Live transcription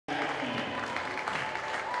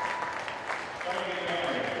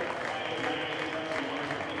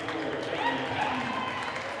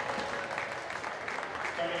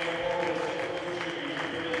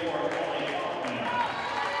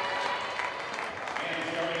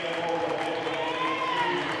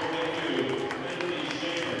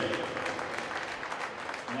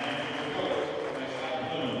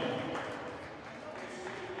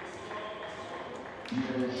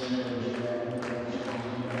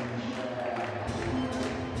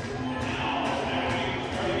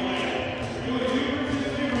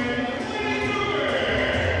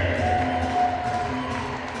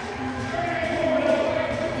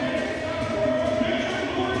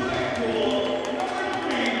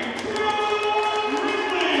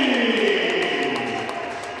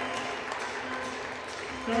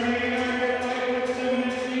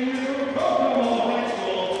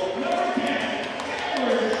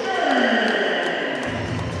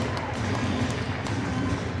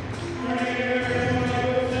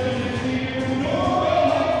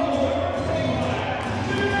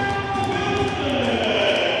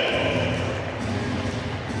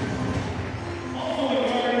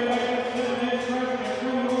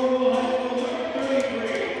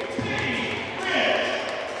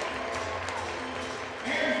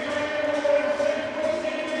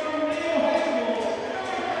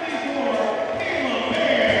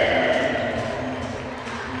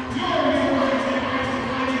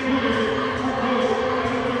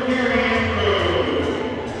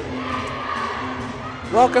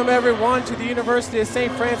Welcome everyone to the University of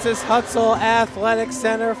St. Francis Hutzel Athletic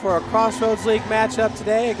Center for a Crossroads League matchup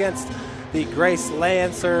today against the Grace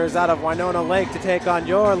Lancers out of Winona Lake to take on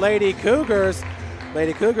your Lady Cougars.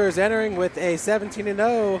 Lady Cougars entering with a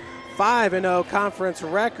 17-0, 5-0 conference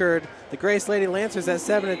record. The Grace Lady Lancers at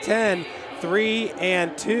 7-10,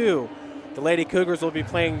 3-2. The Lady Cougars will be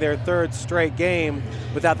playing their third straight game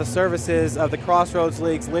without the services of the Crossroads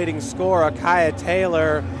League's leading scorer, Kaya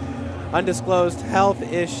Taylor. Undisclosed health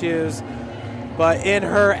issues, but in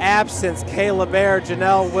her absence, Kayla Bear,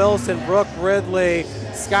 Janelle Wilson, Brooke Ridley,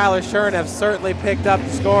 Skylar Shern have certainly picked up the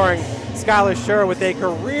scoring. Skylar Shern with a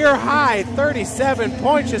career-high 37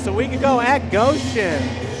 points just a week ago at Goshen.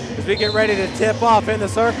 As we get ready to tip off in the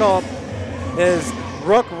circle is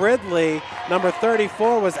Brooke Ridley. Number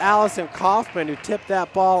 34 was Allison Kaufman, who tipped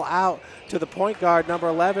that ball out to the point guard, number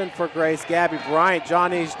 11 for Grace, Gabby Bryant.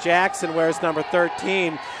 Johnny's Jackson wears number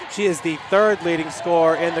 13. She is the third leading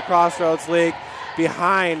scorer in the Crossroads League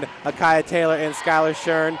behind Akaya Taylor and Skylar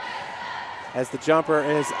Shern. As the jumper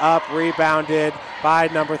is up, rebounded by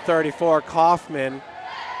number 34, Kaufman.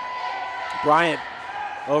 Bryant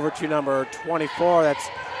over to number 24, that's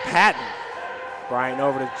Patton. Bryant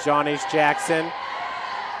over to Johnny's Jackson.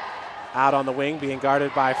 Out on the wing, being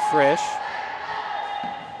guarded by Frisch.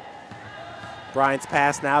 Bryant's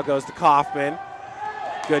pass now goes to Kaufman.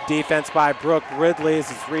 Good defense by Brooke Ridley.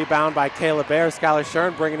 This is rebound by Kayla Bear. Skylar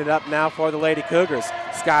Shern bringing it up now for the Lady Cougars.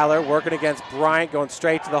 Skylar working against Bryant, going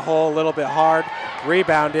straight to the hole, a little bit hard.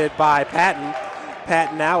 Rebounded by Patton.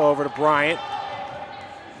 Patton now over to Bryant.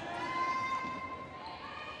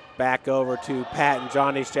 Back over to Patton.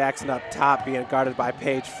 Johnny's Jackson up top, being guarded by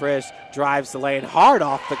Paige Frisch. Drives the lane hard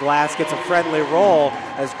off the glass, gets a friendly roll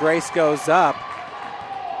as Grace goes up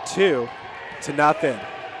 2-0.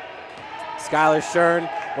 Skylar Shern,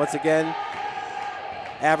 once again,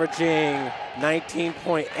 averaging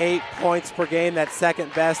 19.8 points per game. That's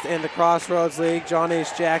second best in the Crossroads League.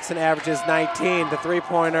 Johnny's Jackson averages 19. The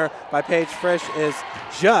three-pointer by Paige Frisch is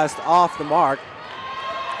just off the mark.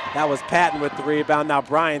 That was Patton with the rebound. Now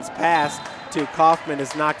Bryant's pass to Kaufman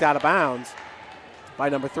is knocked out of bounds by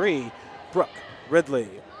number 3, Brooke Ridley.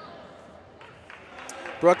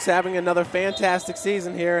 Brooke's having another fantastic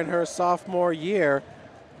season here in her sophomore year.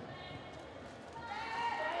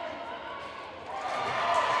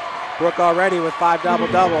 Brooke already with 5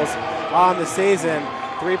 double-doubles on the season.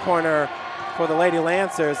 Three-pointer for the Lady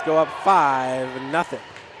Lancers go up 5-0.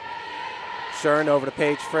 Shern over to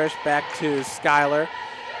Paige Frisch, back to Skylar.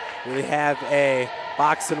 We have a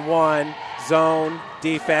box and one zone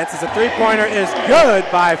defense. As a three-pointer is good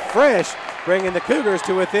by Frisch, bringing the Cougars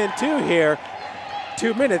to within 2 here,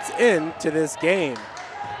 2 minutes into this game.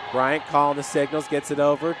 Bryant calling the signals, gets it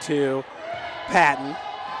over to Patton.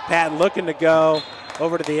 Patton looking to go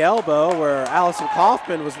over to the elbow where Allison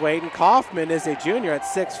Kaufman was waiting. Kaufman is a junior at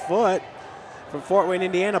 6 foot from Fort Wayne,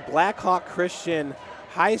 Indiana. Blackhawk Christian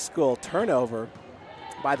High School. Turnover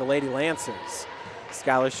by the Lady Lancers.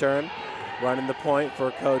 Skylar Shern running the point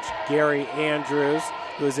for Coach Gary Andrews,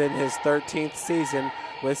 who is in his 13th season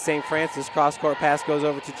with St. Francis. Cross-court pass goes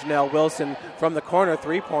over to Janelle Wilson from the corner.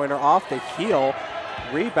 Three-pointer off the heel,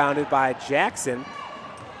 rebounded by Jackson.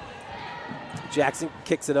 Jackson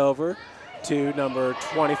kicks it over to number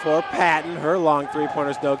 24, Patton. Her long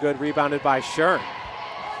three-pointer's no good, rebounded by Shern.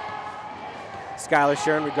 Skylar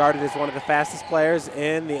Shern regarded as one of the fastest players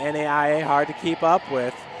in the NAIA, hard to keep up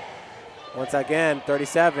with. Once again,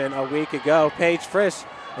 37 a week ago. Paige Frisch,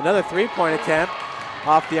 another three-point attempt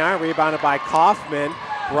off the iron, rebounded by Kaufman.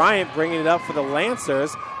 Bryant bringing it up for the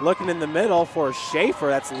Lancers, looking in the middle for Schaefer.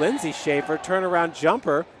 That's Lindsay Schaefer. Turnaround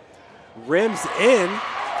jumper, rims in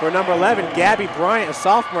for number 11, Gabby Bryant, a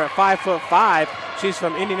sophomore at 5'5". She's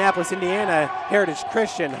from Indianapolis, Indiana, Heritage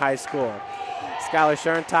Christian High School. Skylar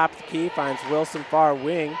Shern, top of the key, finds Wilson far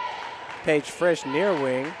wing. Paige Frisch near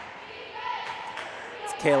wing.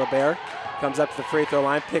 It's Kayla Bear. Comes up to the free throw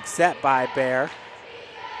line, pick set by Bear.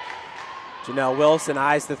 Janelle Wilson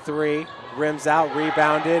eyes the three, rims out,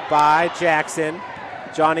 rebounded by Jackson.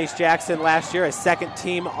 Johnny's Jackson last year, a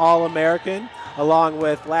second-team All-American, along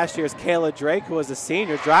with last year's Kayla Drake, who was a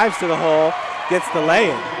senior, drives to the hole, gets the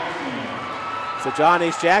lay-in. So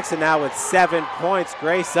Johnny's Jackson now with 7 points,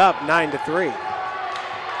 Grace up 9-3.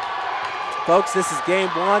 Folks, this is game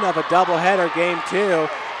 1 of a doubleheader. Game 2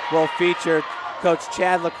 will feature Coach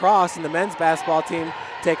Chad Lacrosse and the men's basketball team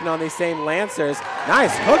taking on these same Lancers.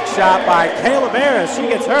 Nice hook shot by Kayla Bear as she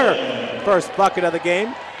gets her first bucket of the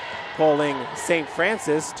game, pulling St.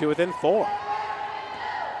 Francis to within 4.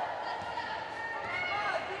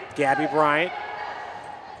 Gabby Bryant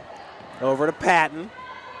over to Patton.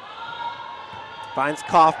 Finds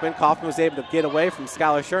Kaufman. Kaufman was able to get away from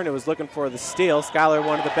Skylar Shern, who was looking for the steal. Skylar,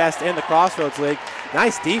 one of the best in the Crossroads League.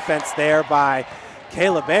 Nice defense there by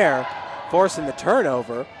Kayla Bear, forcing the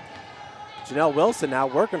turnover. Janelle Wilson now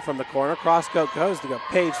working from the corner. Cross-court goes to go.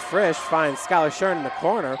 Paige Frisch finds Skylar Shern in the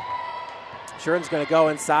corner. Shern's going to go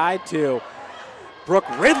inside to Brooke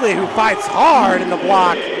Ridley, who fights hard in the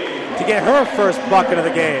block to get her first bucket of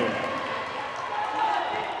the game.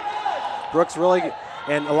 Brooks really,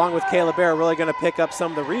 and along with Kayla Bear, really going to pick up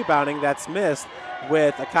some of the rebounding that's missed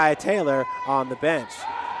with Akaya Taylor on the bench.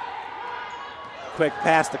 Quick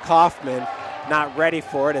pass to Kaufman, not ready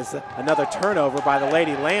for it as another turnover by the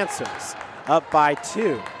Lady Lancers. Up by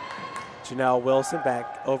 2. Janelle Wilson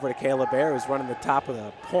back over to Kayla Bear, who's running the top of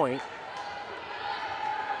the point.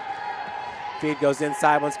 Feed goes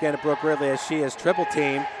inside once again to Brooke Ridley as she is triple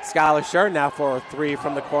teamed. Skylar Shern now for a 3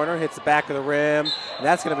 from the corner, hits the back of the rim. And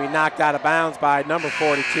that's going to be knocked out of bounds by number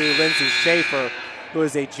 42, Lindsay Schaefer, who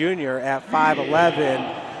is a junior at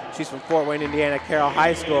 5'11". She's from Fort Wayne, Indiana, Carroll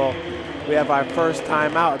High School. We have our first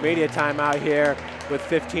timeout, immediate timeout here with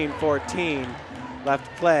 15-14 left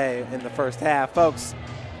to play in the first half. Folks,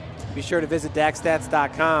 be sure to visit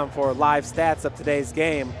DaxStats.com for live stats of today's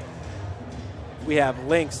game. We have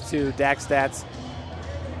links to DAX stats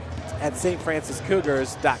at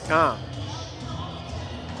stfranciscougars.com.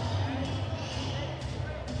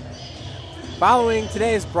 Following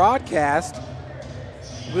today's broadcast,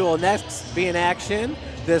 we will next be in action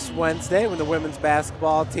this Wednesday when the women's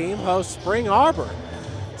basketball team hosts Spring Arbor.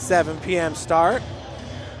 7 p.m. start.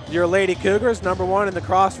 Your Lady Cougars, number 1 in the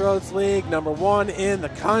Crossroads League, number 1 in the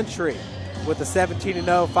country with a 17-0,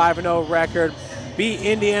 5-0 record. Beat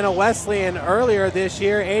Indiana Wesleyan earlier this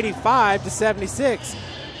year, 85-76.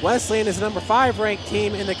 Wesleyan is the number 5 ranked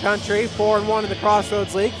team in the country, 4-1 in the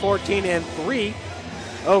Crossroads League, 14-3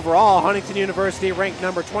 overall. Huntington University ranked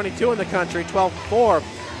number 22 in the country, 12-4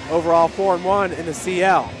 overall, 4-1 in the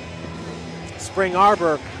CL. Spring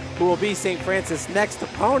Arbor, who will be St. Francis' next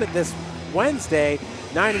opponent this Wednesday,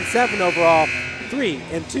 9-7 overall,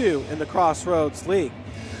 3-2 in the Crossroads League.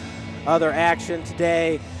 Other action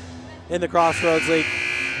today in the Crossroads League,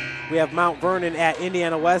 we have Mount Vernon at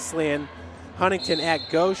Indiana Wesleyan, Huntington at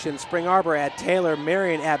Goshen, Spring Arbor at Taylor,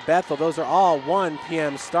 Marion at Bethel. Those are all 1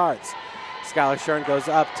 p.m. starts. Skylar Shern goes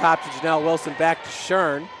up top to Janelle Wilson, back to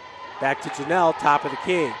Shern, back to Janelle, top of the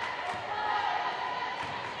key.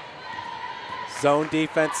 Zone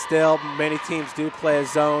defense still. Many teams do play a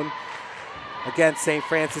zone against St.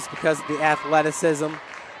 Francis because of the athleticism.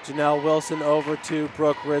 Janelle Wilson over to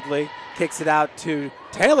Brooke Ridley. Kicks it out to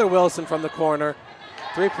Taylor Wilson from the corner.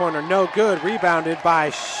 Three-pointer no good. Rebounded by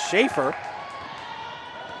Schaefer.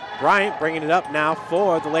 Bryant bringing it up now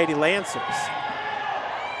for the Lady Lancers.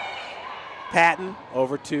 Patton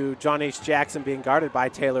over to John H. Jackson being guarded by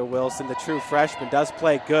Taylor Wilson. The true freshman does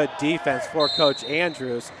play good defense for Coach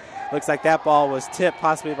Andrews. Looks like that ball was tipped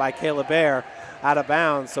possibly by Kayla Bear out of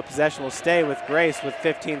bounds. So possession will stay with Grace with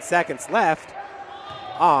 15 seconds left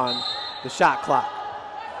on the shot clock.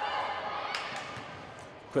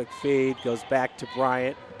 Quick feed goes back to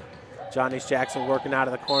Bryant. John H. Jackson working out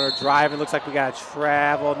of the corner, driving. Looks like we got a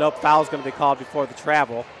travel. Nope, foul's going to be called before the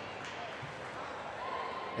travel.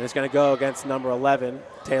 And it's going to go against number 11,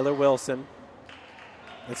 Taylor Wilson.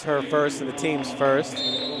 It's her first and the team's first.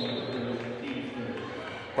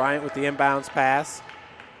 Bryant with the inbounds pass.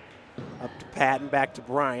 Up to Patton, back to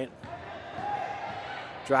Bryant.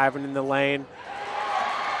 Driving in the lane.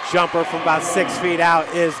 Jumper from about 6 feet out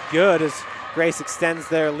is good as Grace extends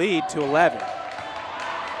their lead to 11.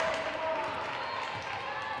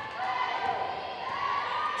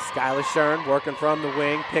 Skylar Shern working from the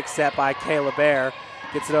wing, pick set by Kayla Bear.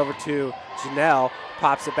 Gets it over to Janelle,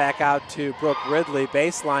 pops it back out to Brooke Ridley.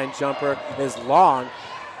 Baseline jumper is long,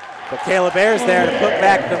 but Kayla Bear's there to put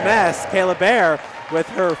back the mess. Kayla Bear with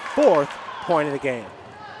her 4th point of the game.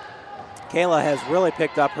 Kayla has really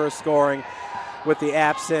picked up her scoring with the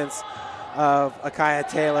absence of Akaya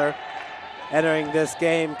Taylor. Entering this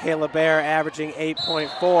game, Kayla Bear averaging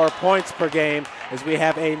 8.4 points per game as we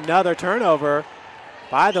have another turnover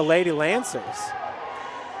by the Lady Lancers.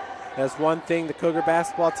 That's one thing the Cougar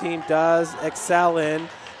basketball team does excel in,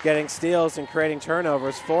 getting steals and creating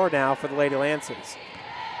turnovers for the Lady Lancers.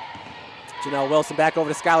 Janelle Wilson back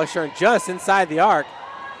over to Skylar Shern just inside the arc.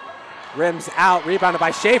 Rims out, rebounded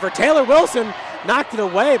by Schaefer. Taylor Wilson knocked it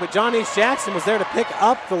away, but John H. Jackson was there to pick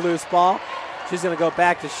up the loose ball. She's going to go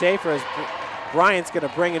back to Schaefer as Bryant's going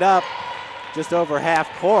to bring it up just over half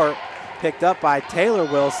court. Picked up by Taylor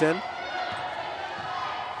Wilson.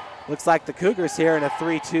 Looks like the Cougars here in a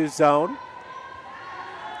 3-2 zone.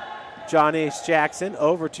 John H. Jackson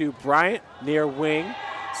over to Bryant near wing.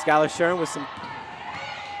 Skylar Shern with some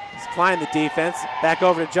supplying the defense. Back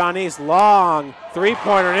over to Johnny's long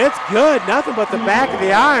three-pointer, and it's good. Nothing but the back of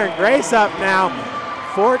the iron. Grace up now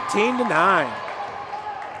 14-9.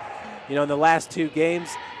 You know, in the last two games,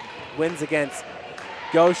 wins against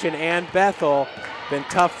Goshen and Bethel, been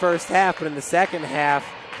tough first half, but in the second half,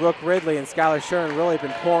 Brooke Ridley and Skylar Shern really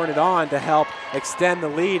been pouring it on to help extend the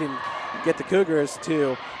lead and get the Cougars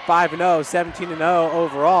to 5-0, 17-0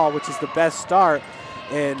 overall, which is the best start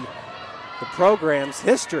in the program's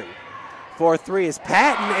history. 4-3 is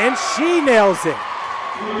Patton, and she nails it.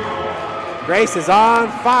 Grace is on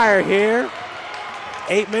fire here.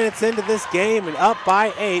 8 minutes into this game and up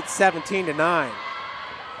by 8, 17-9.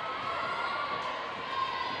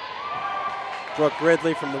 Brooke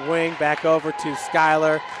Ridley from the wing, back over to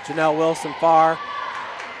Skylar. Janelle Wilson far,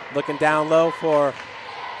 looking down low for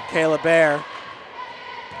Kayla Bear.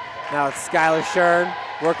 Now it's Skylar Shern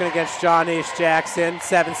working against Jonice Jackson.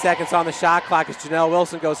 7 seconds on the shot clock as Janelle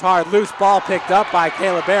Wilson goes hard. Loose ball picked up by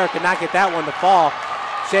Kayla Bear. Could not get that one to fall.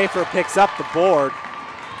 Schaefer picks up the board.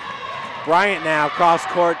 Bryant now cross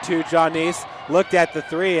court to Jonice. Looked at the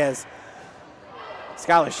three as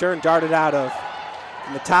Skylar Shern darted out of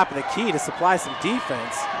from the top of the key to supply some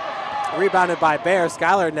defense. Rebounded by Bear.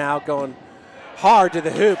 Skylar now going hard to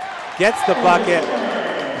the hoop. Gets the bucket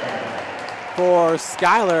for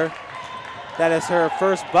Skylar. That is her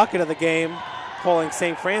first bucket of the game, pulling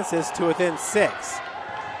St. Francis to within 6.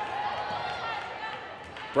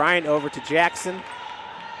 Bryant over to Jackson.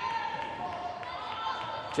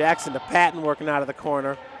 Jackson to Patton, working out of the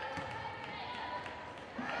corner.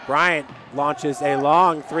 Bryant launches a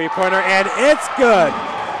long three-pointer, and it's good.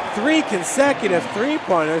 3 consecutive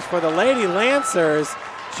three-pointers for the Lady Lancers.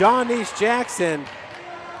 Jonice Jackson,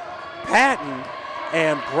 Patton,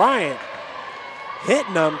 and Bryant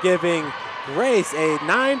hitting them, giving Grace a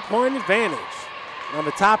 9-point advantage. On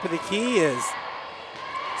the top of the key is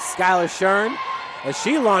Skylar Shern as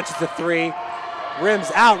she launches a three. Rims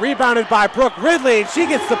out, rebounded by Brooke Ridley, and she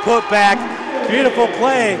gets the putback. Beautiful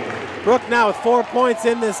play. Brooke now with 4 points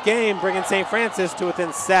in this game, bringing St. Francis to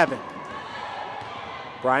within 7.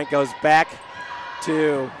 Bryant goes back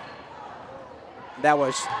to, that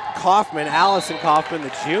was Kaufman, Allison Kaufman,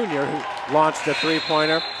 the junior, who launched a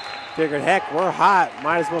three-pointer. Figured, heck, we're hot,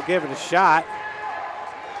 might as well give it a shot.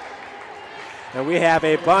 And we have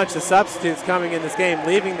a bunch of substitutes coming in this game.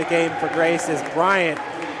 Leaving the game for Grace is Bryant,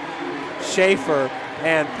 Schaefer,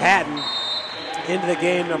 and Patton. Into the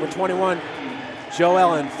game, number 21,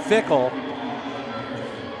 Joellen Fickle.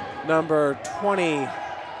 Number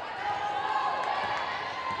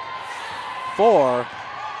 24,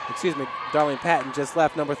 excuse me, Darlene Patton just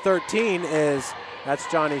left. Number 13 is, that's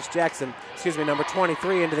Jonice Jackson. Excuse me, number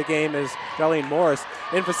 23 into the game is Darlene Morris.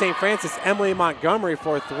 In for St. Francis, Emily Montgomery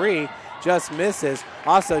for 3, just misses.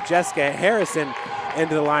 Also Jessica Harrison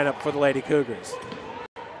into the lineup for the Lady Cougars.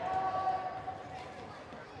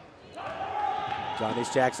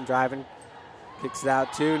 Jonice Jackson driving, kicks it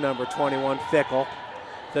out to number 21, Fickle.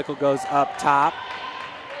 Fickle goes up top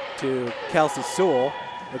to Kelsey Sewell.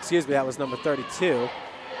 Excuse me, that was number 32.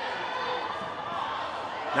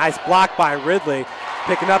 Nice block by Ridley.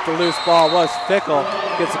 Picking up the loose ball was Fickle.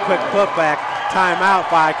 Gets a quick putback. Timeout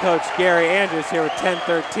by Coach Gary Andrews here with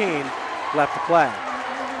 10:13 left to play.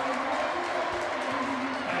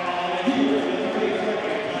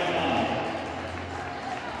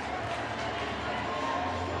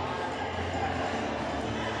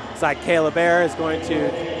 Looks like Kayla Bear is going to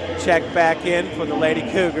check back in for the Lady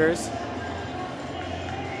Cougars.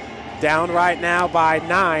 Down right now by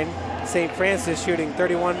 9. St. Francis shooting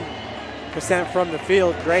 31% from the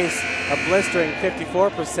field. Grace a blistering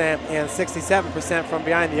 54% and 67% from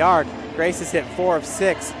behind the arc. Grace has hit 4 of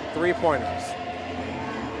 6 three-pointers.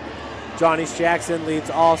 Jonice Jackson leads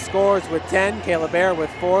all scorers with 10. Kayla Bear with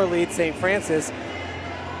 4 leads St. Francis.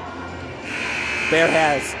 Bear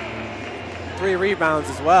has 3 rebounds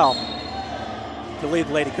as well to lead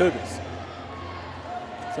the Lady Cougars.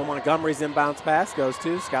 So Montgomery's inbounds pass goes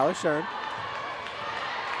to Skylar Shern.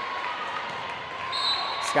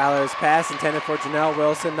 Skylar's pass intended for Janelle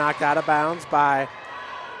Wilson, knocked out of bounds by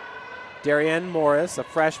Darienne Morris, a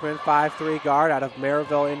freshman 5'3" guard out of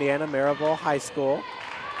Maryville, Indiana, Maryville High School.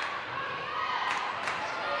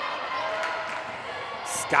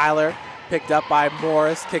 Skylar picked up by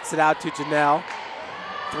Morris, kicks it out to Janelle.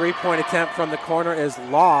 3-point attempt from the corner is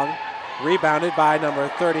long, rebounded by number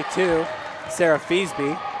 32, Sarah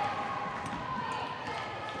Feasby.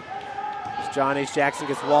 Jonice Jackson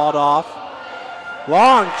gets walled off.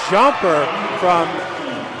 Long jumper from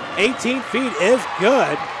 18 feet is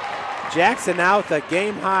good. Jackson now with a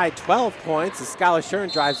game-high 12 points as Skylar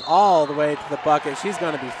Shern drives all the way to the bucket. She's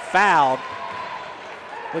going to be fouled.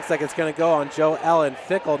 Looks like it's going to go on Joe Ellen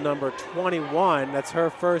Fickle, number 21. That's her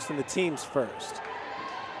first and the team's first.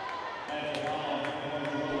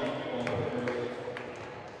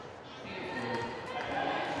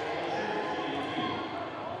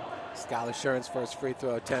 Skylar Shern's first free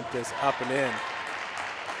throw attempt is up and in.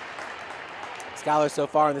 Skylar so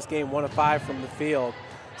far in this game 1 of 5 from the field,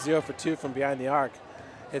 0 for 2 from behind the arc.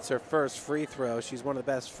 Hits her first free throw. She's one of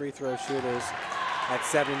the best free throw shooters at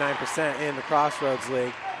 79% in the Crossroads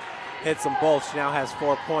League. Hits them both. She now has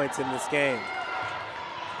 4 points in this game.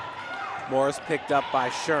 Morris picked up by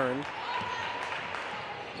Shern.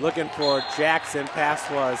 Looking for Jackson. Pass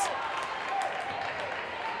was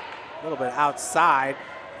a little bit outside.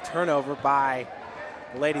 Turnover by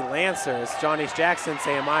Lady Lancers. Johnny's Jackson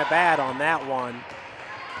saying my bad on that one.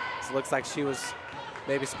 So it looks like she was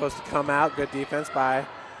maybe supposed to come out. Good defense by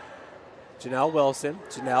Janelle Wilson.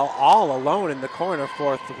 Janelle all alone in the corner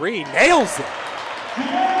for 3. Nails it.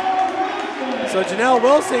 So Janelle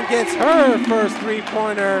Wilson gets her first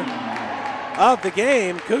 3-pointer of the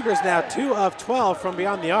game. Cougars now 2 of 12 from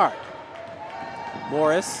beyond the arc.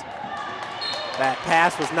 Morris. That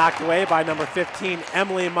pass was knocked away by number 15,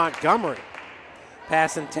 Emily Montgomery.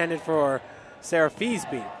 Pass intended for Sarah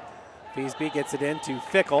Feesby. Feesby gets it into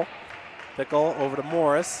Fickle. Fickle over to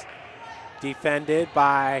Morris. Defended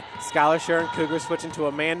by Skylar Shern. Cougars switching to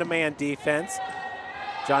a man-to-man defense.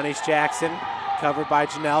 Johnny's Jackson covered by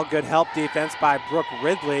Janelle. Good help defense by Brooke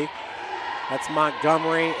Ridley. That's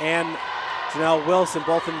Montgomery and Janelle Wilson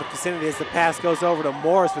both in the vicinity as the pass goes over to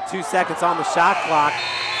Morris with 2 seconds on the shot clock.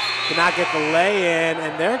 Cannot get the lay in,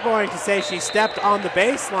 and they're going to say she stepped on the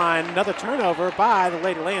baseline. Another turnover by the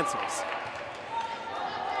Lady Lancers.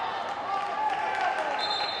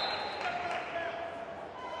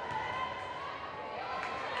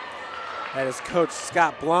 That is Coach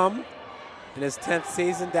Scott Blum in his 10th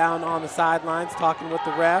season down on the sidelines talking with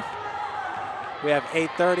the ref. We have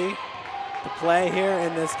 8:30 to play here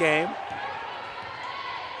in this game.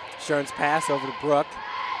 Shern's pass over to Brooke.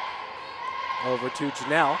 Over to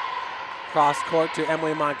Janelle. Cross court to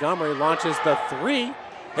Emily Montgomery. Launches the 3.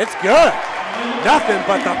 It's good. Nothing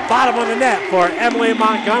but the bottom of the net for Emily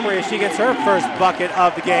Montgomery as she gets her first bucket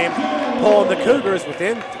of the game, pulling the Cougars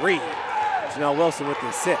within 3. Janelle Wilson with the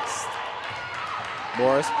assist.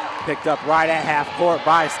 Morris picked up right at half court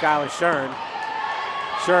by Skylar Shern.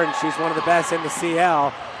 Shern, she's one of the best in the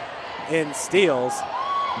CL in steals.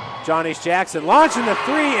 Johnny's Jackson launching the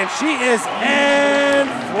 3, and she is en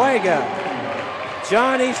fuego.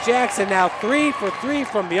 Johnny's Jackson now 3 for 3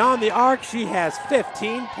 from beyond the arc. She has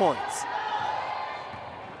 15 points.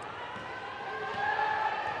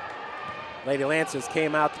 Lady Lancers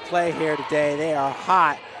came out to play here today. They are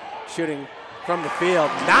hot, shooting from the field.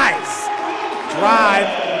 Nice drive.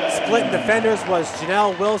 Splitting defenders was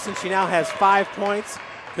Janelle Wilson. She now has 5 points.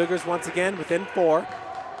 Cougars once again within 4.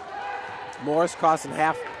 Morris crossing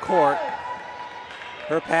half court.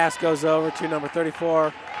 Her pass goes over to number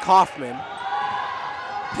 34, Kaufman.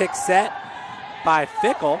 Pick set by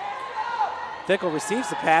Fickle. Fickle receives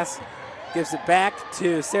the pass, gives it back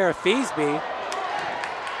to Sarah Feesby.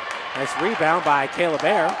 Nice rebound by Kayla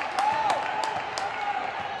Bear.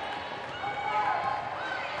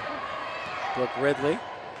 Brooke Ridley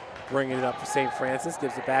bringing it up for St. Francis,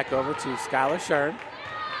 gives it back over to Skylar Shern.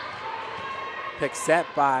 Pick set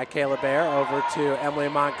by Kayla Bear over to Emily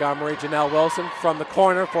Montgomery. Janelle Wilson from the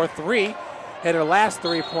corner for 3. Hit her last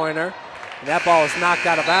 3-pointer. And that ball is knocked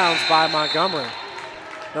out of bounds by Montgomery.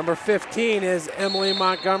 Number 15 is Emily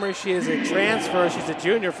Montgomery. She is a transfer. She's a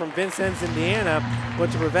junior from Vincennes, Indiana.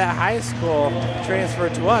 Went to Rivette High School,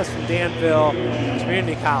 transferred to us from Danville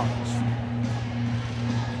Community College.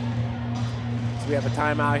 So we have a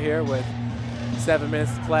timeout here with 7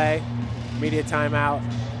 minutes to play. Media timeout.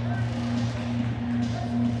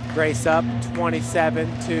 Grace up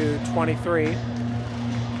 27-23.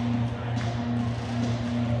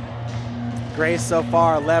 Grace so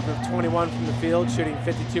far 11 of 21 from the field, shooting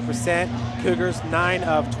 52%. Cougars 9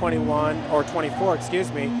 of 21, or 24,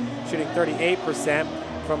 excuse me, shooting 38%.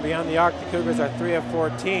 From beyond the arc, the Cougars are 3 of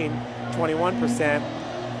 14, 21%.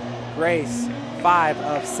 Grace 5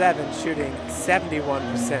 of 7, shooting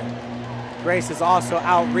 71%. Grace is also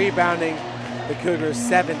out rebounding the Cougars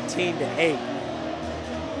 17-8.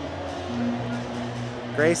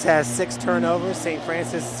 Grace has 6 turnovers, St.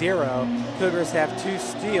 Francis 0. Cougars have 2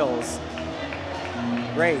 steals.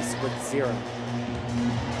 Grace with 0.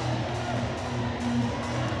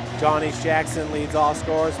 Johnny's Jackson leads all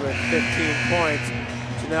scorers with 15 points.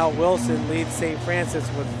 Janelle Wilson leads St. Francis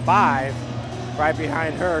with 5. Right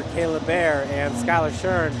behind her, Kayla Bear and Skylar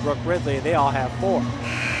Shern, Brooke Ridley, they all have 4.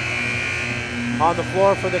 On the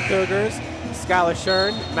floor for the Cougars, Skylar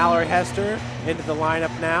Shern, Mallory Hester into the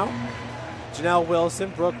lineup now. Janelle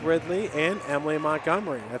Wilson, Brooke Ridley, and Emily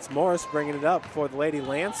Montgomery. That's Morris bringing it up for the Lady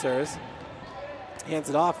Lancers. Hands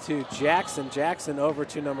it off to Jackson. Jackson over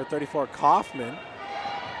to number 34, Kaufman.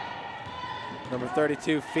 Number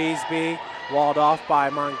 32, Feesby, walled off by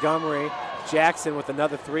Montgomery. Jackson with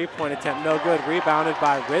another three-point attempt, no good. Rebounded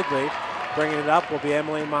by Ridley. Bringing it up will be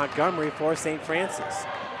Emily Montgomery for St. Francis.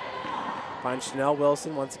 Finds Janelle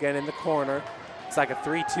Wilson once again in the corner. It's like a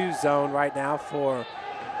 3-2 zone right now for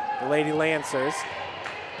the Lady Lancers.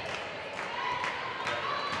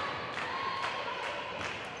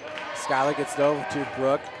 Skylar gets it over to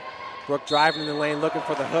Brooke. Brooke driving in the lane looking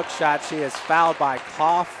for the hook shot. She is fouled by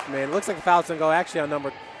Kaufman. Looks like the foul's going to go actually on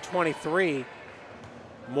number 23,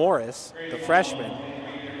 Morris, the freshman.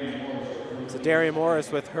 So Darian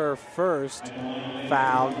Morris with her first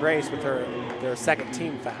foul. Grace with their second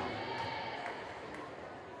team foul.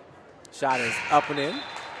 Shot is up and in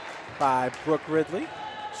by Brooke Ridley.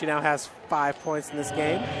 She now has 5 points in this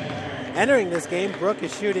game. Entering this game, Brooke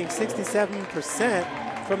is shooting 67%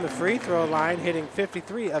 from the free throw line, hitting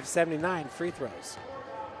 53 of 79 free throws.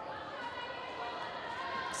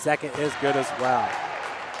 Second is good as well.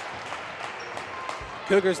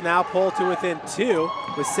 Cougars now pull to within 2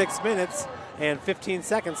 with 6 minutes and 15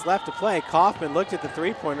 seconds left to play. Kaufman looked at the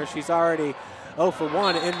three-pointer. She's already 0 for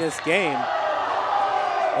 1 in this game.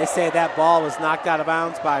 They say that ball was knocked out of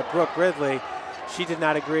bounds by Brooke Ridley. She did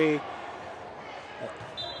not agree.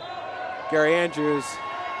 Gary Andrews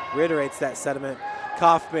reiterates that sentiment.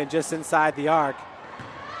 Kaufman just inside the arc.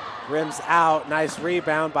 Rims out. Nice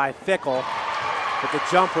rebound by Fickle. But the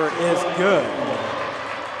jumper is good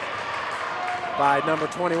by number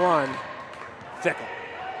 21, Fickle.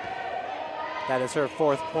 That is her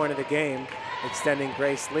 4th point of the game, extending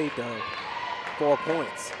Grace's lead to 4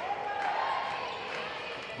 points.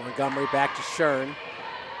 Montgomery back to Shern.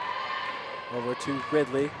 Over to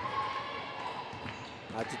Ridley.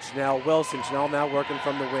 Out to Janelle Wilson. Janelle now working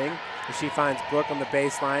from the wing. She finds Brooke on the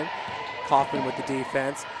baseline. Kaufman with the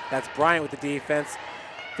defense. That's Bryant with the defense.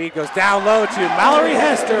 Feed goes down low to Mallory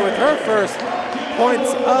Hester with her first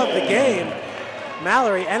points of the game.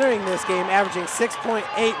 Mallory entering this game averaging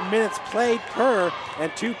 6.8 minutes played per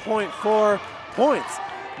and 2.4 points.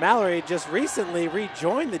 Mallory just recently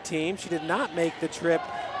rejoined the team. She did not make the trip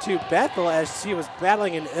to Bethel as she was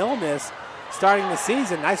battling an illness starting the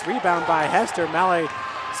season. Nice rebound by Hester. Mallory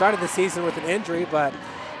started the season with an injury, but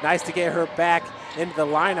nice to get her back into the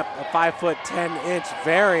lineup. A 5'10"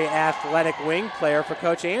 very athletic wing player for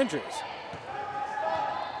Coach Andrews.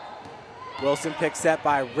 Wilson picked set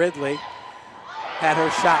by Ridley. Had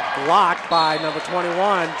her shot blocked by number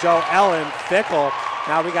 21, Joe Ellen Fickle.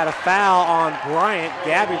 Now we got a foul on Bryant,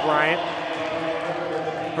 Gabby Bryant.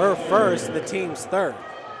 Her first, the team's third.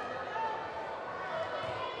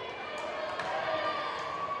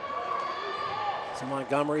 So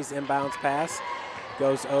Montgomery's inbounds pass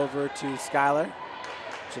goes over to Skylar.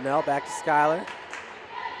 Janelle back to Skylar.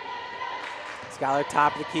 Skylar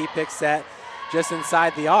top of the key, pick set just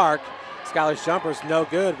inside the arc. Skylar's jumper's no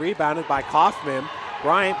good, rebounded by Kaufman.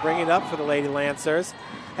 Bryant bringing it up for the Lady Lancers.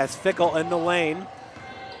 Has Fickle in the lane.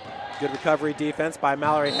 Good recovery defense by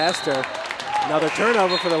Mallory Hester. Another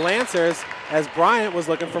turnover for the Lancers as Bryant was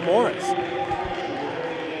looking for Morris.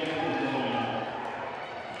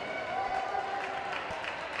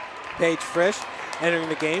 Paige Frisch entering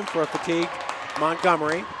the game for a fatigued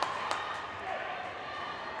Montgomery.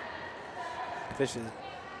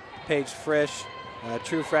 Paige Frisch, a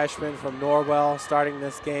true freshman from Norwell, starting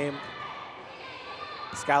this game.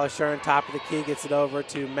 Skylar Shern, top of the key, gets it over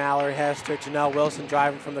to Mallory Hester. Janelle Wilson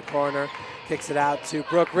driving from the corner, kicks it out to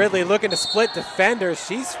Brooke Ridley, looking to split defenders.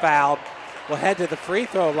 She's fouled. Will head to the free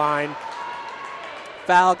throw line.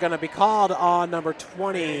 Foul going to be called on number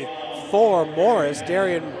 24, Morris,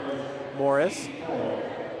 Darian Morris,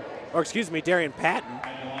 or excuse me, Darian Patton.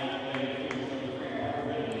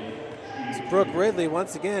 So Brooke Ridley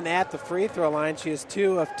once again at the free throw line. She is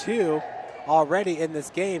 2 of 2 already in this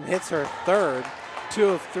game, hits her third. 2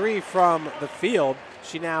 of 3 from the field.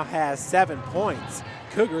 She now has 7 points.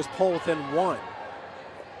 Cougars pull within 1.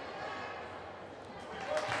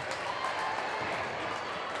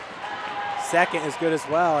 Second is good as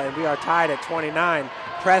well, and we are tied at 29.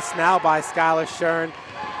 Pressed now by Skylar Shern.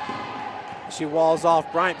 She walls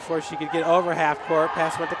off Bryant before she could get over half court.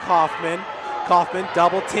 Pass went to Kaufman. Kaufman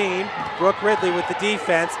double team. Brooke Ridley with the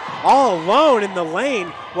defense. All alone in the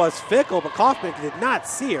lane was Fickle, but Kaufman did not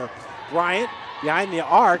see her. Bryant behind the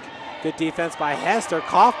arc. Good defense by Hester.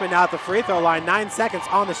 Kaufman out the free throw line. 9 seconds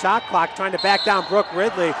on the shot clock, trying to back down Brooke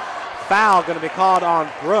Ridley. Foul going to be called on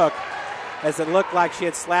Brooke. as it looked like she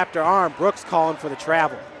had slapped her arm. Brooks calling for the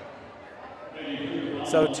travel.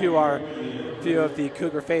 So too are a few of the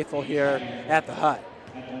Cougar faithful here at the hut.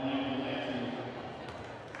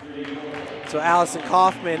 So Allison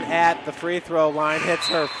Kaufman at the free throw line hits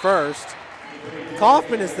her first.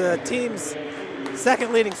 Kaufman is the team's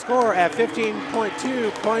second leading scorer at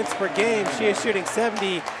 15.2 points per game. She is shooting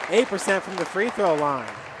 78% from the free throw line.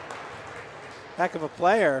 Heck of a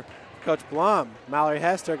player. Coach Blum, Mallory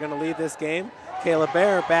Hester going to lead this game. Kayla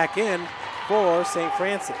Bear back in for St.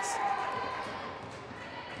 Francis.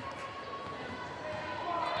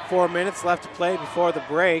 4 minutes left to play before the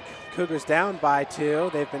break. Cougars down by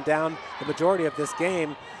 2. They've been down the majority of this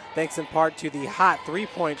game, thanks in part to the hot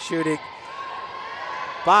three-point shooting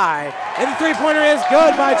and the three-pointer is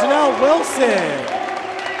good by Janelle Wilson.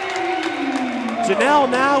 Janelle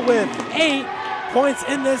now with 8 points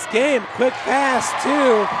in this game. Quick pass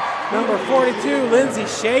to number 42, Lindsay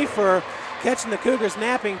Schaefer, catching the Cougars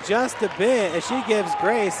napping just a bit as she gives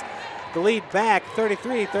Grace the lead back,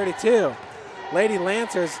 33-32. Lady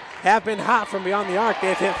Lancers have been hot from beyond the arc.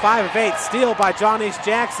 They've hit 5 of 8. Steal by Johnny's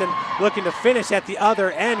Jackson, looking to finish at the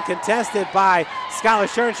other end, contested by Skylar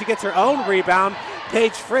Shern. She gets her own rebound.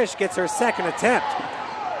 Paige Frisch gets her second attempt.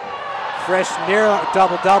 Frisch near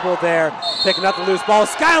double-double there, picking up the loose ball.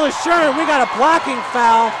 Skylar Shern, we got a blocking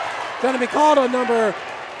foul. Going to be called on number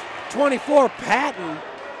 24, Patton.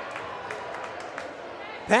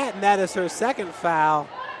 Patton, that is her second foul.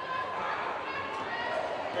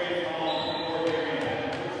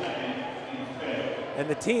 And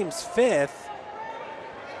the team's fifth.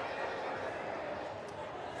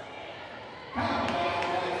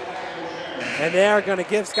 And they are going to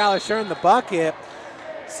give Skylar Shern the bucket.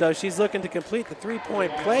 So she's looking to complete the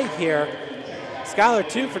three-point play here. Skylar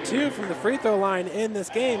 2 for 2 from the free throw line in this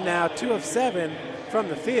game now, 2 of 7 from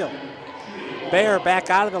the field. Bear back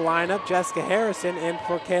out of the lineup. Jessica Harrison in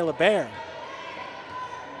for Kayla Bear.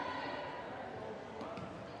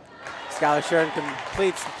 Skylar Shern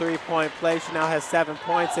completes the three-point play. She now has 7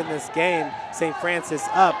 points in this game. St. Francis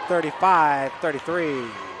up 35-33.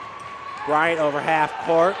 Bryant over half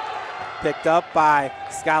court. Picked up by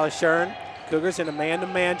Skylar Shern. Cougars in a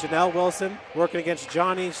man-to-man. Janelle Wilson working against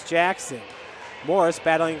Johnny's Jackson. Morris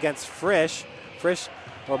battling against Morris,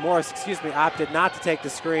 opted not to take the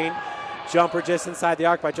screen. Jumper just inside the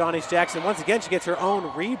arc by Johnny's Jackson. Once again, she gets her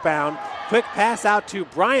own rebound. Quick pass out to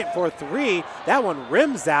Bryant for 3. That one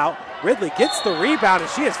rims out. Ridley gets the rebound,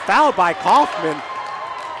 and she is fouled by Kaufman.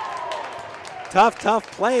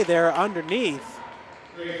 Tough play there underneath.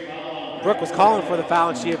 Brooke was calling for the foul,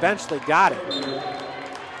 and she eventually got it.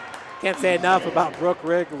 Can't say enough about Brooke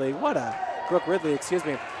Ridley. What a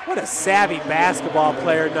savvy basketball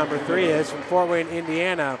player number 3 is from Fort Wayne,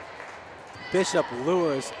 Indiana. Bishop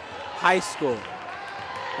Lures High School.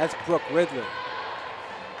 That's Brooke Ridley.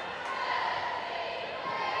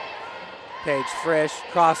 Paige Frisch,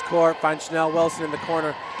 cross court, finds Janelle Wilson in the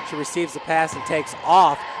corner. She receives the pass and takes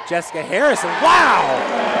off. Jessica Harrison, wow!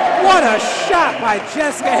 What a shot by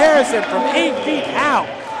Jessica Harrison from 8 feet out.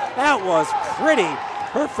 That was pretty.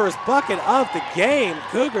 Her first bucket of the game.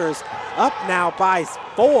 Cougars up now by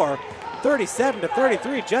 4,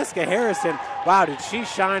 37-33. Jessica Harrison, wow, did she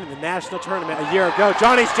shine in the national tournament a year ago.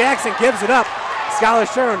 Johnny's Jackson gives it up. Skylar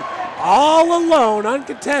Shern all alone,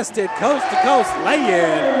 uncontested, coast-to-coast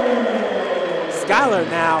lay-in. Skylar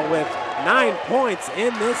now with 9 points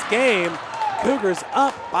in this game. Cougars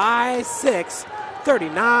up by 6,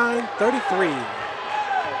 39-33.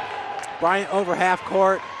 Bryant over half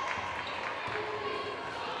court.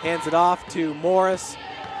 Hands it off to Morris.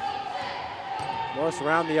 Morris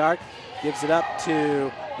around the arc. Gives it up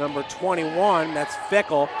to number 21. That's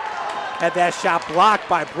Fickle. Had that shot blocked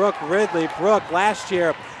by Brooke Ridley. Brooke last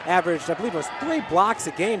year averaged, I believe it was 3 blocks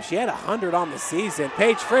a game. She had 100 on the season.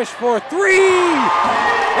 Paige Frisch for 3.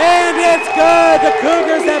 And it's good. The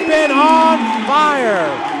Cougars have been on fire.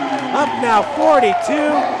 Up now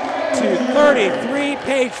 42-33.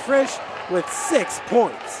 Paige Frisch with 6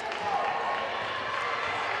 points.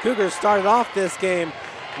 Cougars started off this game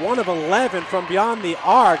 1 of 11 from beyond the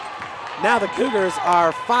arc. Now the Cougars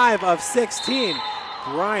are 5 of 16.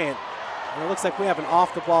 Bryant, and it looks like we have an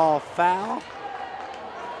off-the-ball foul.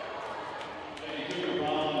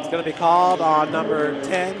 It's going to be called on number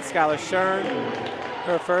 10, Skylar Shern.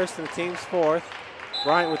 Her first and the team's 4th.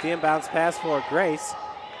 Bryant with the inbounds pass for Grace.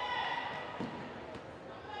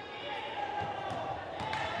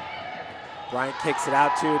 Bryant kicks it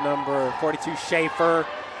out to number 42, Schaefer.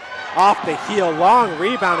 Off the heel, long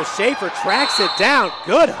rebound as Schaefer tracks it down.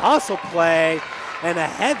 Good hustle play and a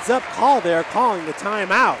heads-up call there, calling the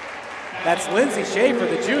timeout. That's Lindsay Schaefer,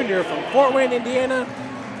 the junior from Fort Wayne, Indiana.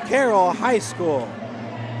 Carroll High School.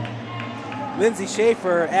 Lindsay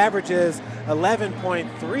Schaefer averages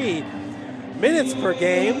 11.3 minutes per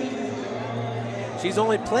game. She's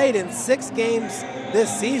only played in 6 games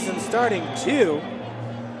this season, starting 2.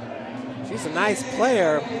 She's a nice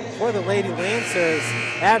player for the Lady Lancers,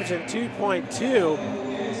 averaging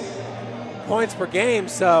 2.2 points per game.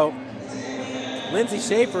 So Lindsay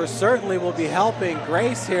Schaefer certainly will be helping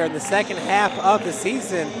Grace here in the second half of the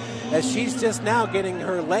season, as she's just now getting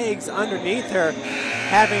her legs underneath her,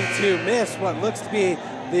 having to miss what looks to be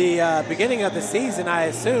the beginning of the season, I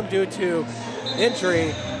assume, due to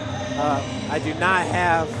injury. I do not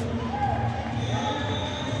have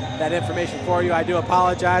that information for you. I do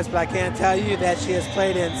apologize, but I can tell you that she has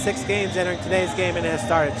played in 6 games entering today's game and has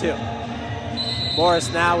started 2. Morris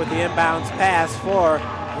now with the inbounds pass for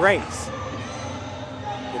Grace.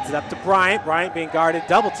 Gets it up to Bryant. Bryant being guarded,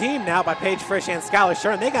 double teamed now by Paige Frisch and Skylar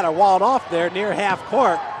Shern. They got her walled off there near half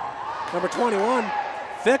court. Number 21,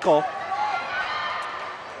 Fickle,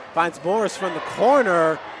 finds Morris from the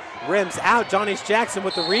corner, rims out. Johnny's Jackson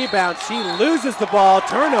with the rebound. She loses the ball.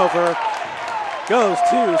 Turnover goes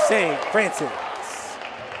to St. Francis.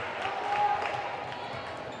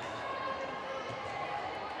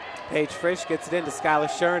 Paige Frisch gets it into Skylar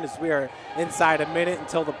Shern as we are inside a minute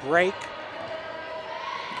until the break.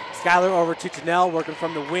 Skylar over to Janelle, working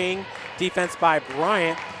from the wing. Defense by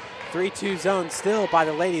Bryant. 3-2 zone still by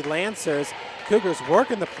the Lady Lancers. Cougars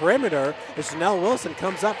working the perimeter as Janelle Wilson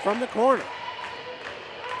comes up from the corner.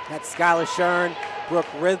 That's Skylar Shern, Brooke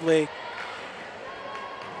Ridley.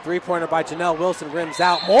 3-pointer by Janelle Wilson, rims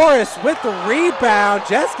out. Morris with the rebound.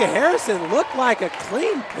 Jessica Harrison looked like a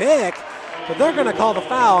clean pick, but they're going to call the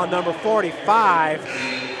foul on number 45.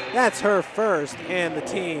 That's her first and the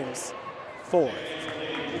team's 4th.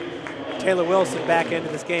 Taylor Wilson back into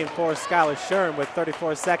this game for Skylar Shern with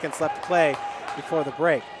 34 seconds left to play before the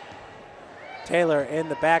break. Taylor in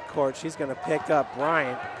the backcourt. She's going to pick up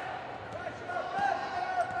Bryant.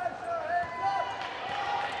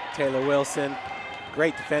 Taylor Wilson,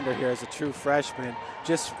 great defender here as a true freshman.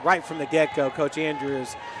 Just right from the get-go, Coach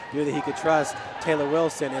Andrews knew that he could trust Taylor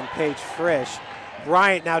Wilson and Paige Frisch.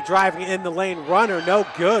 Bryant now driving in the lane, runner, no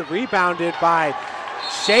good. Rebounded by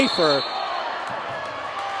Schaefer.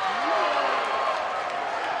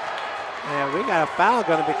 And we got a foul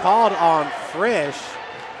going to be called on Frisch.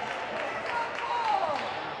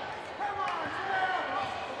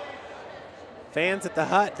 Fans at the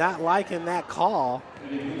hut not liking that call.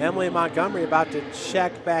 Emily Montgomery about to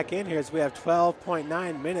check back in here as we have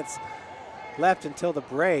 12.9 minutes left until the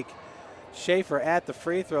break. Schaefer at the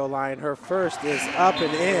free throw line. Her first is up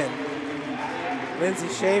and in. Lindsay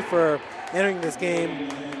Schaefer entering this game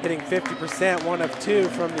hitting 50%, 1 of 2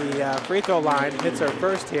 from the free throw line. Hits her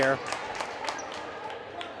first here.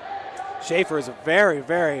 Schaefer is a very,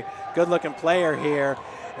 very good-looking player here.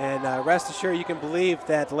 And rest assured, you can believe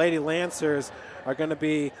that the Lady Lancers are going to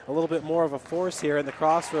be a little bit more of a force here in the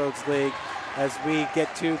Crossroads League as we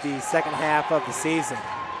get to the second half of the season.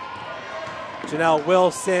 Janelle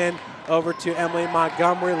Wilson over to Emily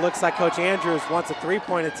Montgomery. Looks like Coach Andrews wants a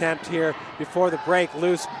 3-point attempt here before the break.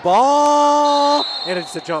 Loose ball, and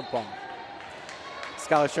it's a jump ball.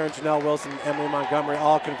 Skylar Shern, Janelle Wilson, Emily Montgomery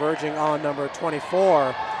all converging on number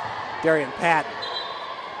 24, Darian Patton.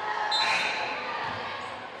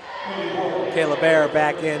 Kayla Bear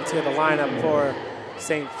back into the lineup for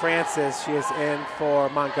St. Francis. She is in for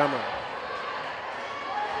Montgomery.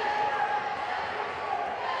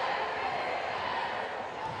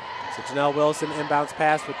 So Janelle Wilson inbounds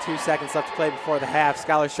pass with 2 seconds left to play before the half.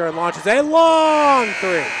 Skylar Shern launches a long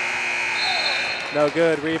 3. No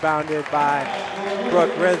good, rebounded by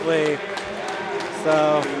Brooke Ridley.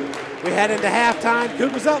 So we head into halftime.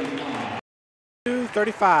 Cougars up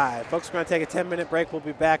 2:35. Folks, we're going to take a 10-minute break. We'll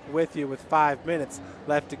be back with you with 5 minutes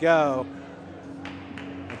left to go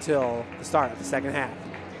until the start of the second half.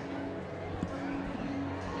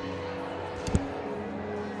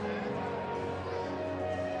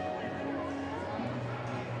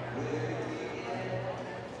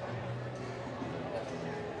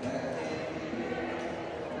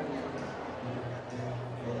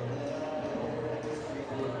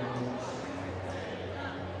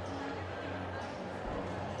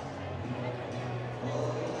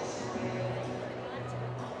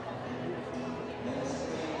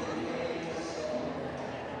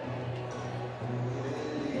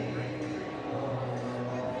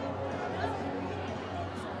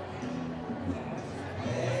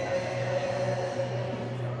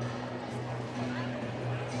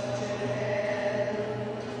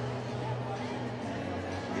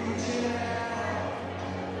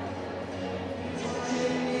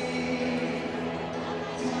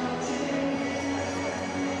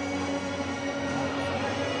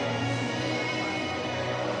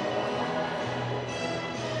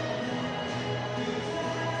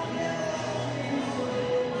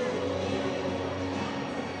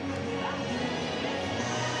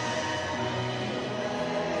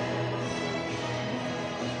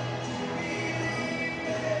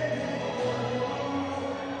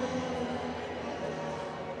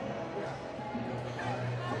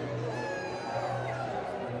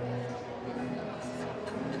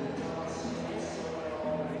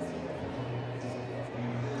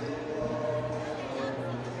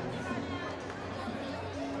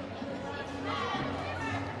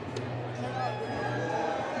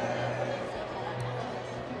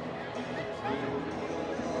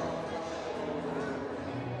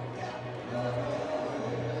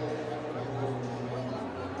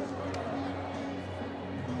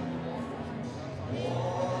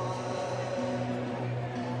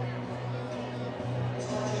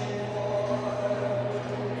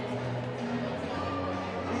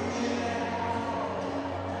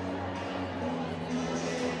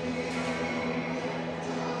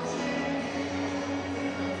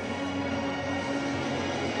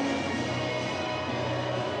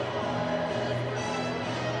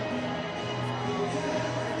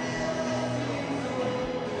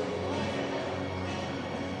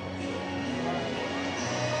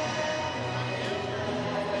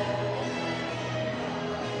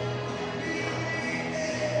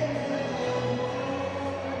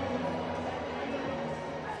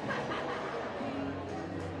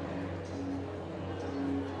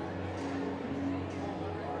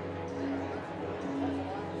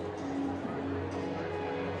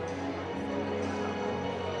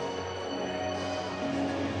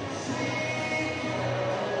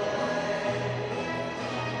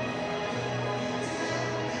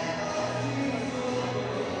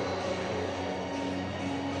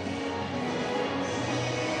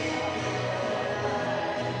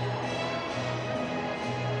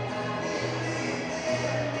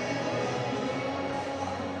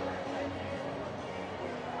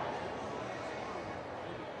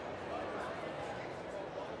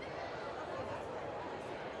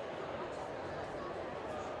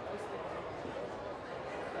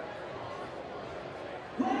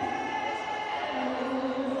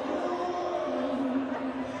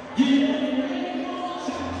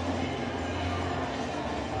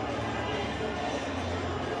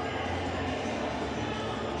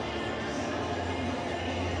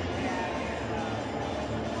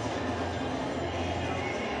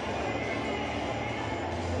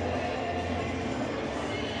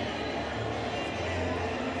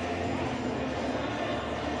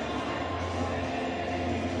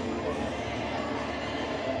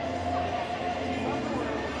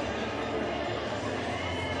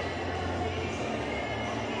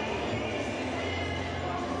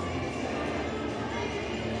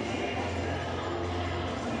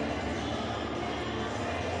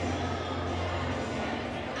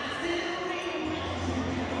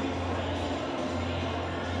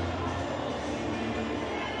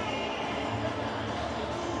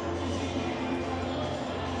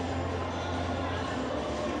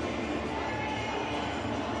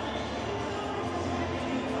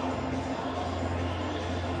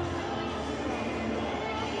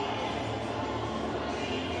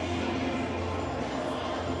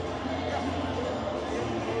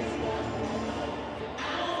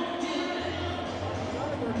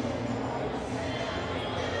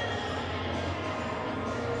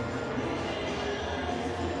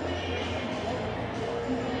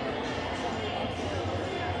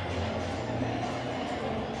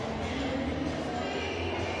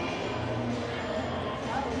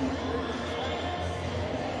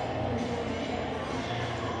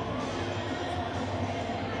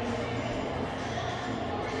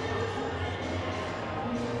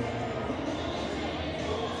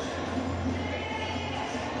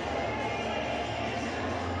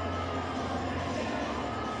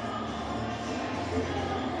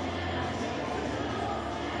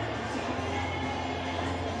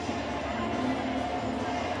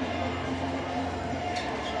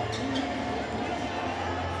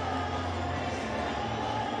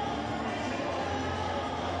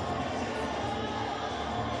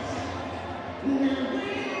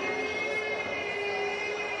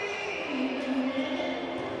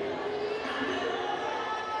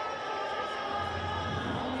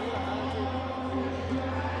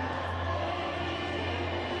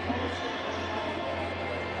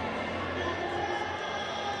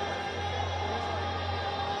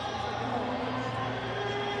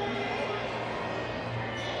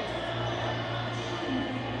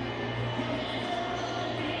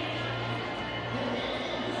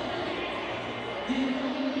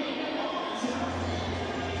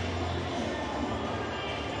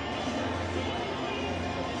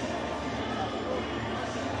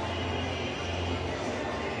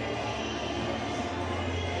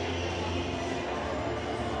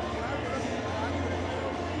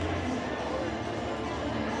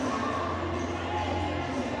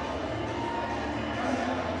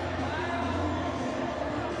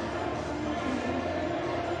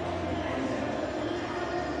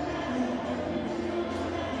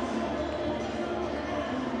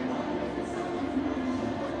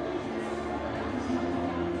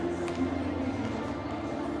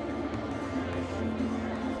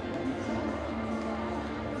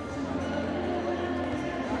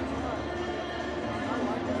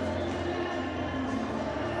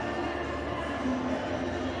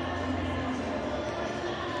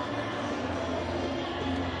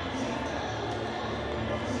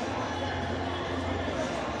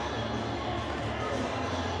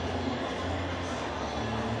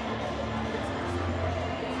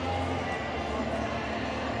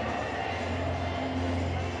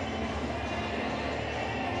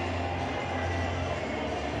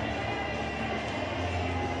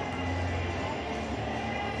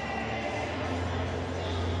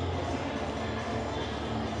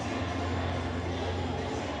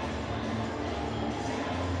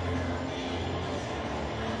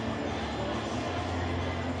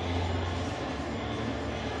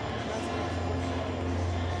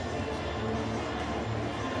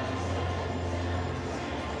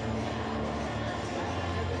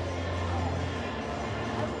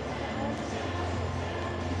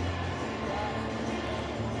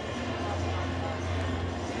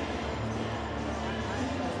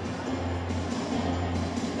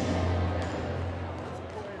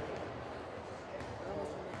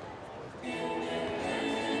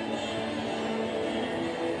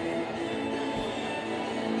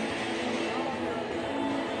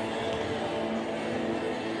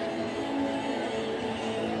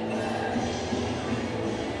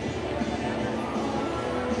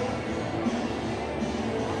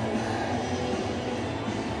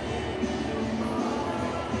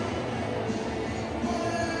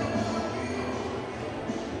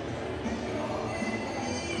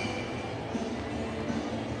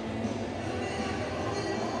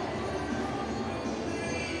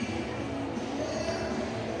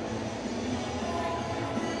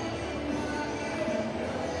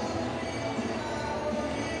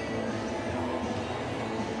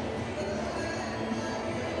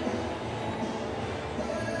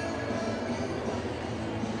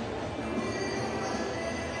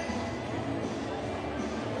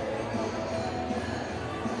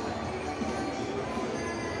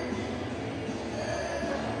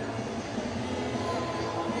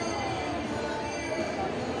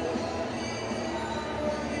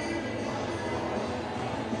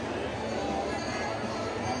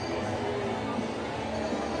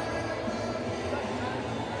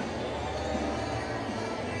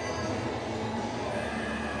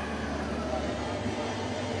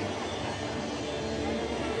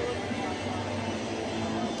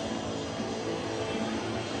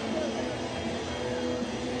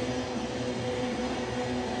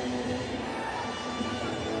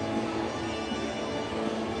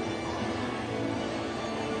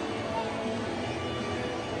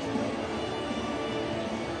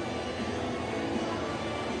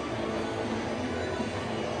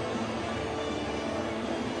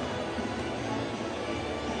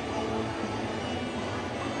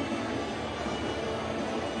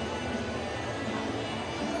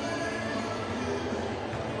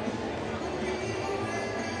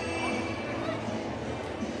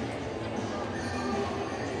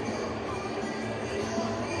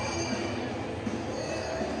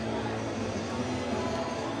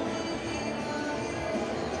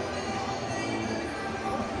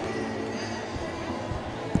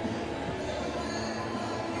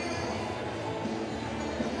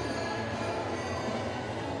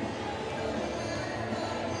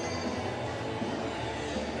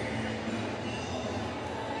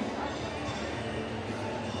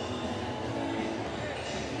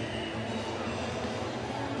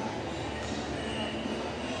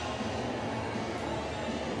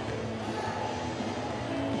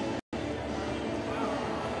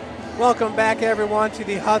 Welcome back, everyone, to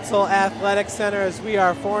the Hutzel Athletic Center as we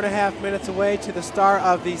are 4.5 minutes away to the start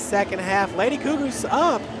of the second half. Lady Cougars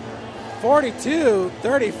up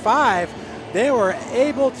 42-35. They were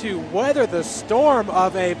able to weather the storm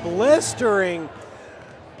of a blistering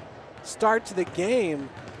start to the game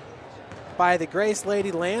by the Grace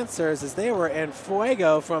Lady Lancers as they were en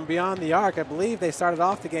fuego from beyond the arc. I believe they started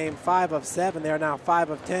off the game 5 of 7. They are now 5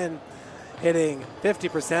 of 10, hitting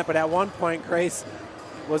 50%, but at one point Grace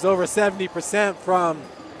was over 70% from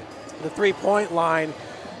the three-point line,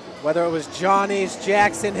 whether it was Johnny's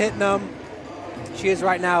Jackson hitting them. She is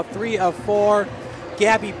right now 3 of 4.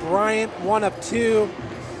 Gabby Bryant, 1 of 2.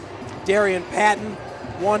 Darian Patton,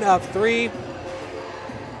 1 of 3.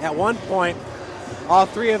 At one point, all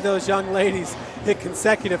 3 of those young ladies hit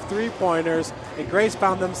consecutive three-pointers, and Grace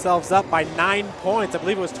found themselves up by 9 points. I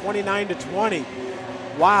believe it was 29-20.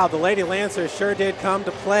 Wow, the Lady Lancers sure did come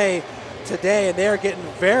to play today, and they're getting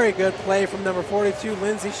very good play from number 42,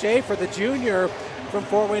 Lindsay Schaefer, the junior from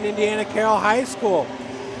Fort Wayne, Indiana Carroll High School.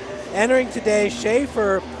 Entering today,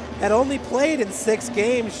 Schaefer had only played in 6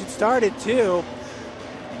 games. She started 2,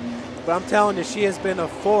 but I'm telling you, she has been a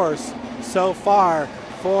force so far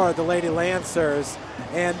for the Lady Lancers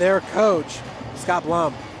and their coach, Scott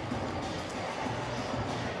Blum.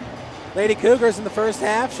 Lady Cougars in the first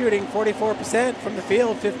half shooting 44% from the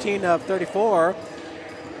field, 15 of 34.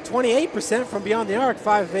 28% from beyond the arc,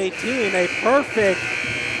 5 of 18. A perfect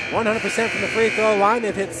 100% from the free throw line.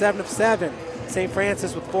 They've hit 7 of 7. St.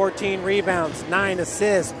 Francis with 14 rebounds, 9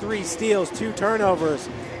 assists, 3 steals, 2 turnovers,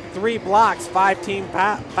 3 blocks, 5 team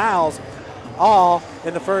fouls, all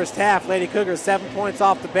in the first half. Lady Cougars 7 points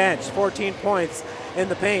off the bench, 14 points in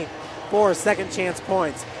the paint, 4 second chance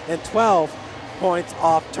points, and 12 points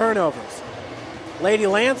off turnovers. Lady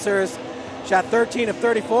Lancers shot 13 of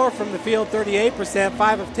 34 from the field, 38%,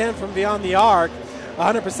 5 of 10 from beyond the arc,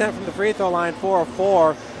 100% from the free throw line, 4 of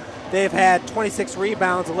 4. They've had 26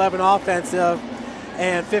 rebounds, 11 offensive,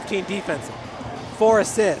 and 15 defensive. 4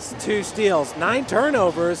 assists, 2 steals, 9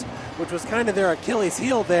 turnovers, which was kind of their Achilles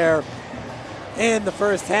heel there in the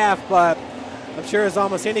first half, but I'm sure as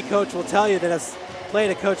almost any coach will tell you that has played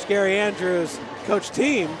a Coach Gary Andrews coach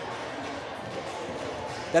team,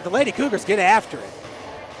 that the Lady Cougars get after it,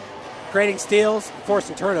 creating steals,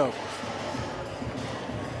 forcing turnovers.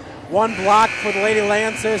 1 block for the Lady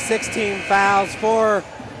Lancers, 16 fouls, 4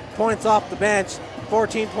 points off the bench,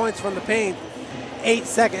 14 points from the paint, 8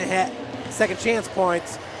 second chance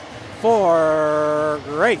points for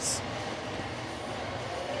Grace.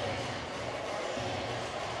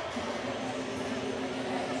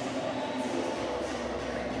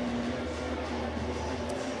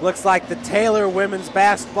 Looks like the Taylor women's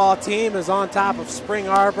basketball team is on top of Spring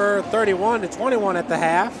Arbor 31-21 at the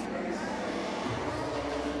half.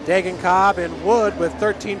 Dagan Cobb and Wood with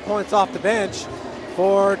 13 points off the bench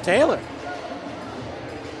for Taylor.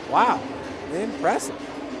 Wow, impressive.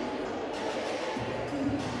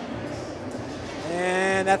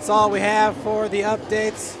 And that's all we have for the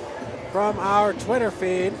updates from our Twitter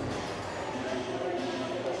feed.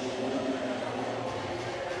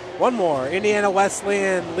 One more. Indiana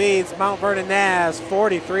Wesleyan leads Mount Vernon Naz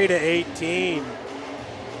 43-18.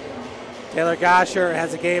 Taylor Gosher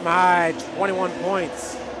has a game high 21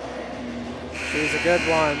 points. She's a good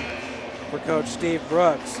one for Coach Steve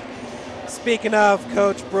Brooks. Speaking of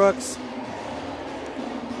Coach Brooks,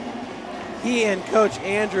 he and Coach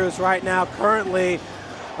Andrews right now currently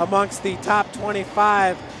amongst the top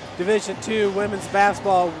 25 Division II women's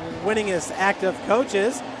basketball winningest active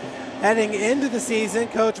coaches. Heading into the season,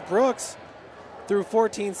 Coach Brooks, through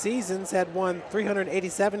 14 seasons, had won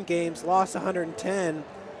 387 games, lost 110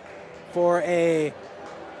 for a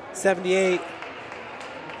 78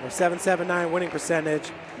 or 779 winning percentage.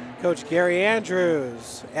 Coach Gary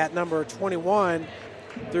Andrews at number 21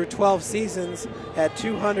 through 12 seasons had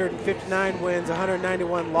 259 wins,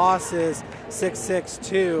 191 losses,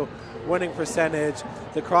 662 winning percentage.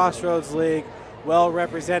 The Crossroads League well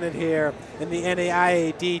represented here in the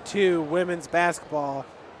NAIA D2 women's basketball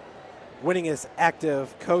winningest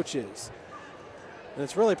active coaches. And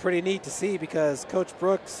it's really pretty neat to see because Coach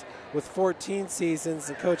Brooks with 14 seasons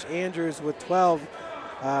and Coach Andrews with 12.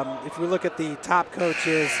 If we look at the top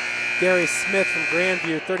coaches, Gary Smith from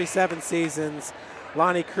Grandview, 37 seasons.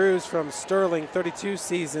 Lonnie Cruz from Sterling, 32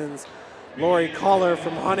 seasons. Lori Coller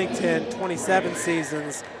from Huntington, 27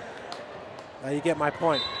 seasons. You get my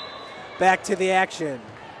point. Back to the action.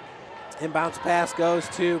 Inbounds pass goes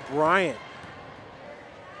to Bryant.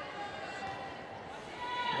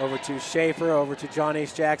 Over to Schaefer, over to John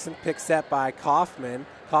H. Jackson. Pick set by Kaufman.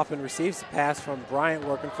 Kaufman receives the pass from Bryant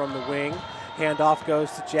working from the wing. Handoff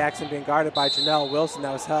goes to Jackson being guarded by Janelle Wilson.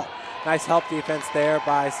 That was Nice help defense there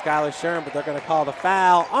by Skylar Shern, but they're going to call the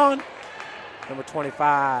foul on number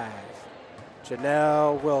 25,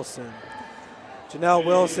 Janelle Wilson. Janelle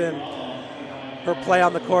Wilson, her play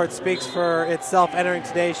on the court speaks for itself. Entering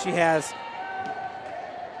today, she has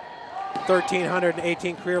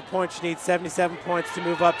 1,318 career points. She needs 77 points to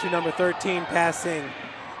move up to number 13, passing.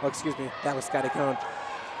 Oh, excuse me, that was Scotty Cohn.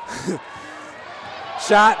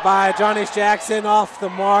 Shot by Johnny Jackson off the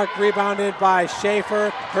mark, rebounded by Schaefer.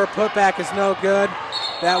 Her putback is no good.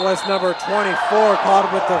 That was number 24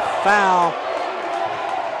 called with the foul.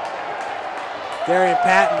 Darian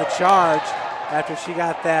Patton the charge after she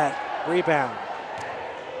got that rebound.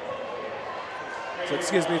 So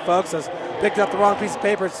excuse me, folks, I picked up the wrong piece of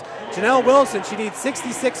paper. It's Janelle Wilson, she needs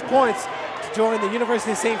 66 points to join the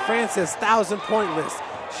University of St. Francis 1,000-point list.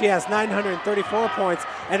 She has 934 points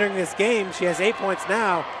entering this game. She has 8 points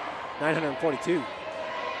now, 942.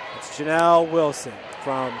 It's Janelle Wilson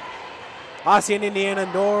from Ossian, Indiana,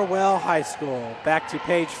 Norwell High School. Back to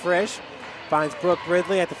Paige Frisch. Finds Brooke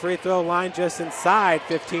Ridley at the free throw line just inside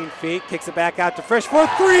 15 feet. Kicks it back out to Frisch for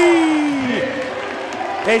three!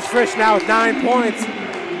 Paige Frisch now with 9 points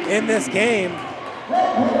in this game.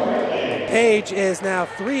 Paige is now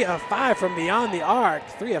 3 of 5 from beyond the arc,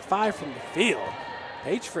 3 of 5 from the field.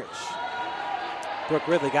 Paige Frisch. Brooke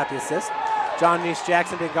Ridley got the assist. John Nice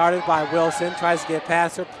Jackson being guarded by Wilson. Tries to get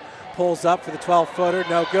past her. Pulls up for the 12-footer.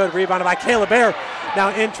 No good. Rebounded by Kayla Bear. Now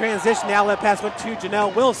in transition. The outlet pass went to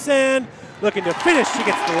Janelle Wilson. Looking to finish. She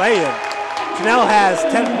gets the lay-in. Janelle has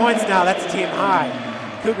 10 points now. That's a team high.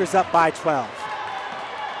 Cougars up by 12.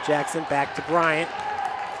 Jackson back to Bryant.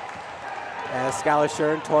 As Skylar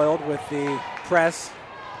Shern toiled with the press.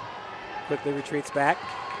 Quickly retreats back.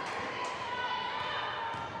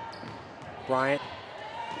 Bryant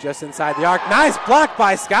just inside the arc. Nice block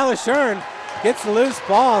by Skylar Shern. Gets the loose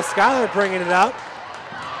ball. Skylar bringing it up.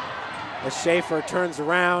 As Schaefer turns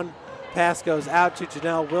around. Pass goes out to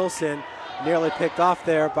Janelle Wilson. Nearly picked off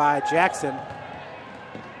there by Jackson.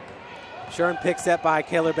 Shern picks up by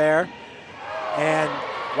Kayla Bear. And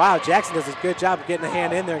wow, Jackson does a good job of getting a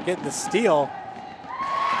hand in there and getting the steal.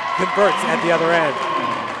 Converts at the other end.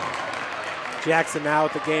 Jackson now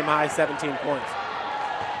with the game high 17 points.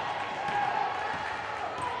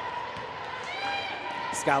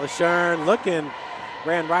 Skylar Shern looking,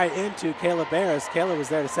 ran right into Kayla Bear as Kayla was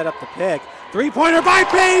there to set up the pick. Three-pointer by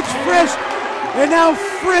Paige Frisch, and now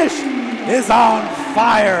Frisch is on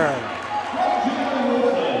fire.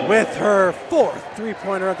 With her 4th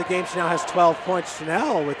three-pointer of the game, she now has 12 points.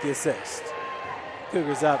 Janelle with the assist.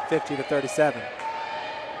 Cougars up 50-37.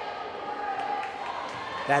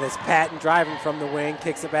 That is Patton driving from the wing,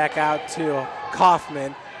 kicks it back out to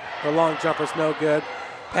Kaufman. Her long jumper's no good.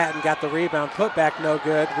 Patton got the rebound, put back no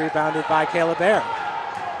good, rebounded by Kayla Bear.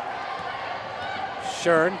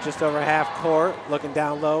 Shern just over half court, looking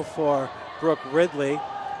down low for Brooke Ridley.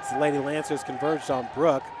 As the Lady Lancers converged on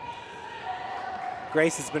Brooke.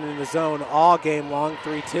 Grace has been in the zone all game long,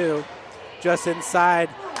 3-2. Just inside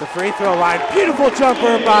the free throw line. Beautiful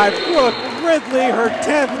jumper by Brooke Ridley, her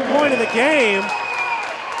 10th point of the game.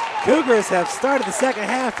 Cougars have started the second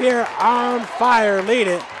half here on fire, lead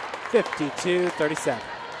it 52-37.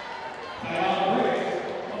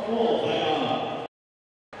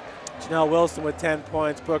 Janelle Wilson with 10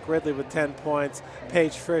 points, Brooke Ridley with 10 points,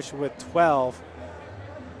 Paige Frisch with 12.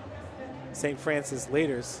 St. Francis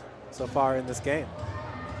leaders so far in this game.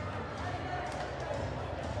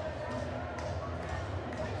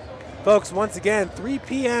 Folks, once again, 3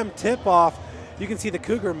 p.m. tip-off. You can see the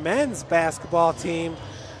Cougar men's basketball team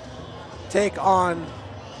take on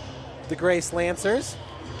the Grace Lancers.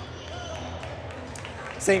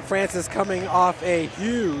 St. Francis coming off a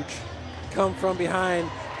huge come-from-behind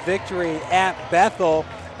victory at Bethel,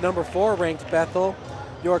 number 4 ranked Bethel.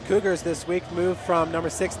 Your Cougars this week moved from number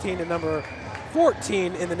 16 to number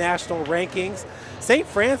 14 in the national rankings. St.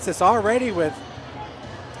 Francis already with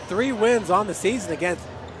 3 wins on the season against,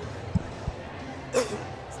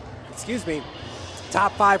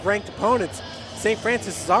 top 5 ranked opponents. St.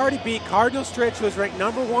 Francis has already beat Cardinal Stritch, who was ranked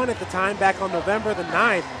number 1 at the time back on November the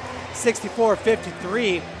 9th,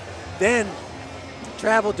 64-53. Then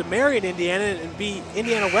traveled to Marion, Indiana, and beat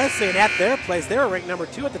Indiana Wesleyan at their place. They were ranked number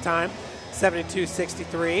 2 at the time,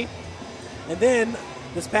 72-63. And then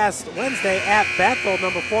this past Wednesday at Bethel,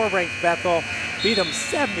 number 4 ranked Bethel, beat them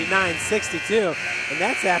 79-62. And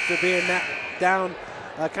that's after being down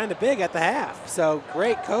kind of big at the half. So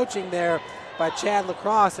great coaching there by Chad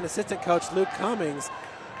Lacrosse and assistant coach Luke Cummings,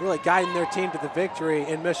 really guiding their team to the victory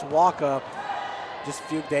in Mishawaka just a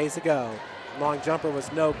few days ago. Long jumper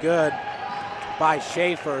was no good by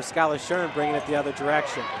Schaefer. Skylar Shern bringing it the other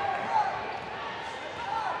direction.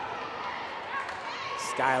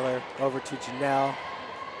 Skylar over to Janelle.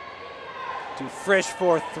 To Frisch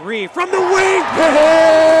for three from the wing.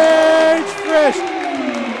 Paige Frisch,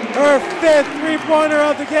 her 5th three-pointer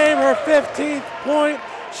of the game, her 15th point.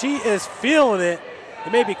 She is feeling it.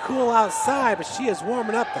 It may be cool outside, but she is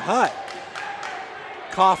warming up the hut.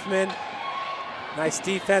 Kaufman, nice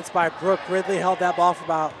defense by Brooke Ridley, held that ball for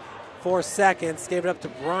about 4 seconds, gave it up to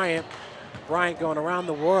Bryant. Bryant going around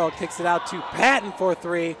the world, kicks it out to Patton for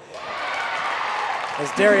three.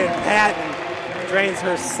 As Darian Patton drains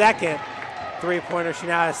her 2nd three-pointer, she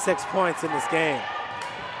now has 6 points in this game.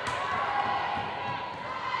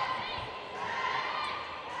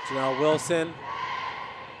 Janelle Wilson.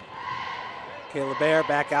 Kayla Bear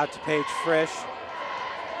back out to Paige Frisch.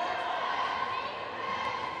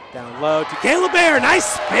 Down low to Kayla Bear, nice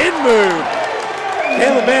spin move.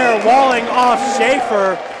 Kayla Bear walling off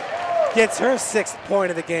Schaefer, gets her 6th point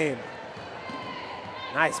of the game.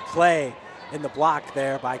 Nice play in the block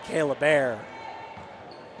there by Kayla Bear.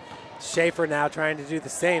 Schaefer now trying to do the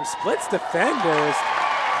same, splits defenders.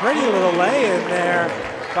 Pretty little lay in there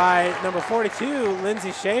by number 42,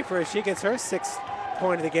 Lindsay Schaefer, as she gets her 6th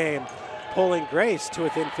point of the game, pulling Grace to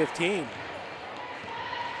within 15.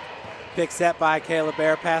 Pick set by Kayla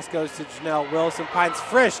Bear, pass goes to Janelle Wilson, finds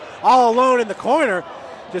Frisch all alone in the corner,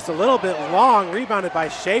 just a little bit long, rebounded by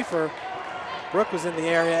Schaefer. Brooke was in the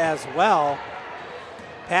area as well.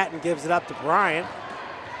 Patton gives it up to Bryant.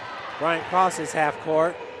 Bryant crosses half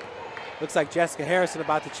court. Looks like Jessica Harrison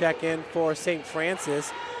about to check in for St.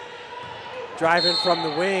 Francis. Driving from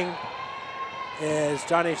the wing is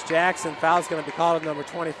John H. Jackson. Foul's going to be called on number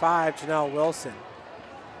 25, Janelle Wilson.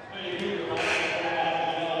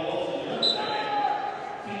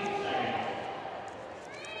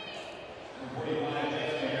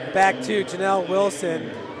 Back to Janelle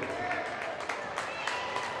Wilson.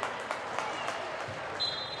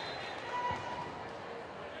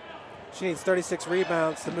 She needs 36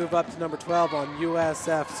 rebounds to move up to number 12 on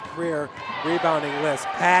USF's career rebounding list.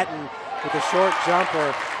 Patton with a short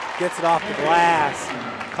jumper gets it off the glass.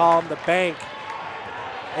 Calm the bank.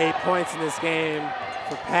 8 points in this game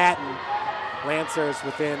for Patton. Lancers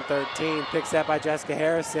within 13. Picks that by Jessica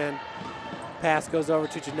Harrison. Pass goes over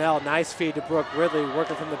to Janelle. Nice feed to Brooke Ridley,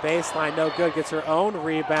 working from the baseline. No good. Gets her own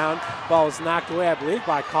rebound. Ball is knocked away, I believe,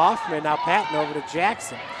 by Kaufman. Now Patton over to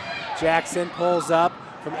Jackson. Jackson pulls up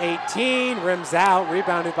from 18, rims out,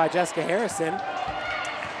 rebounded by Jessica Harrison.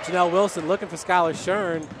 Janelle Wilson looking for Skylar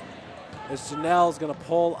Shern as Janelle's going to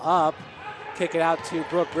pull up, kick it out to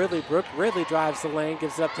Brooke Ridley. Brooke Ridley drives the lane,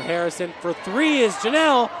 gives it up to Harrison. For three is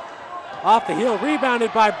Janelle. Off the heel,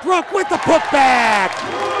 rebounded by Brooke with the putback.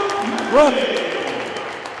 Brooke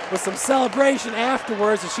with some celebration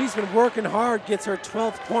afterwards as she's been working hard, gets her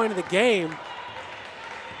 12th point of the game.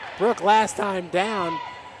 Brooke last time down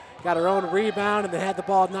got her own rebound and then had the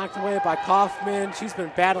ball knocked away by Kaufman. She's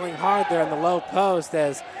been battling hard there in the low post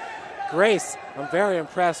as Grace, I'm very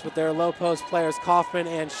impressed with their low post players, Kaufman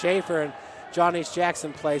and Schaefer, and John H.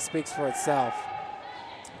 Jackson play speaks for itself.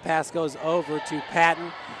 Pass goes over to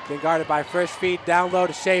Patton, being guarded by Frisch. Feed down low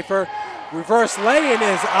to Schaefer. Reverse lay-in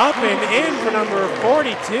is up and in for number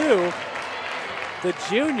 42, the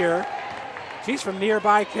junior. She's from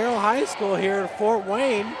nearby Carroll High School here in Fort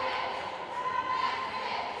Wayne.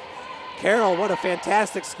 Carroll, what a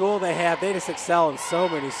fantastic school they have. They just excel in so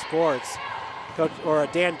many sports. Coach, or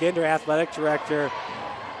Dan Ginder, athletic director,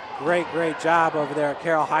 great job over there at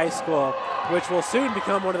Carroll High School, which will soon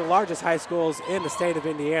become one of the largest high schools in the state of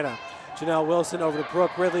Indiana. Janelle Wilson over to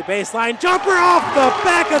Brooke Ridley, baseline jumper off the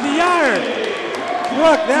back of the iron.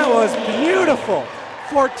 Brooke, that was beautiful.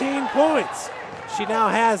 14 points. She now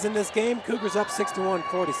has in this game. Cougars up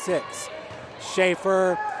 61-46.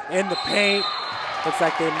 Schaefer in the paint. Looks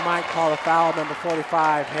like they might call a foul, number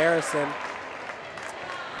 45, Harrison.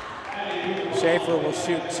 Schaefer will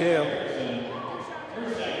shoot two.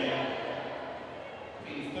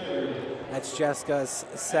 That's Jessica's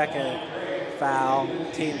second foul,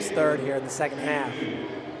 team's third here in the second half.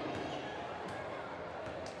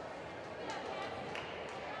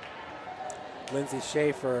 Lindsay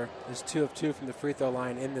Schaefer is 2 of 2 from the free throw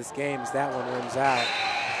line in this game as that one rims out.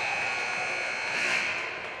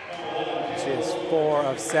 She is 4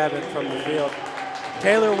 of 7 from the field.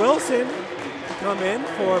 Taylor Wilson to come in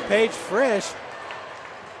for Paige Frisch.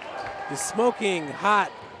 The smoking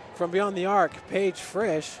hot from beyond the arc, Paige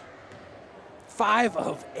Frisch. 5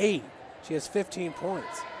 of 8. She has 15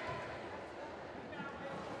 points.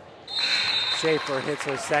 Schaefer hits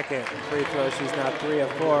her second free throw. She's now 3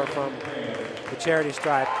 of 4 from the charity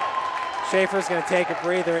stripe. Schaefer's going to take a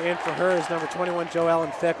breather. In for her is number 21,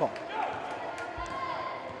 Joellen Fickle.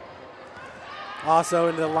 Also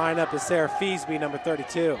into the lineup is Sarah Feesby, number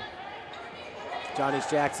 32. Johnny's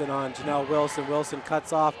Jackson on Janelle Wilson. Wilson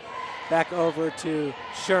cuts off back over to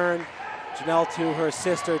Shern. Janelle to her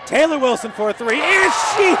sister Taylor Wilson for a three, and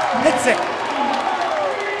she hits it.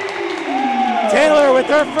 Taylor with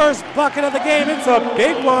her first bucket of the game. It's a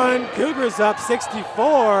big one. Cougars up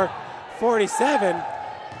 64-47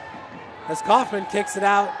 as Kaufman kicks it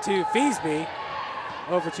out to Feesby.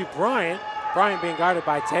 Over to Bryant. Bryant being guarded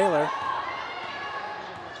by Taylor.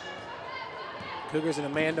 Cougars in a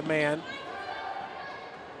man-to-man.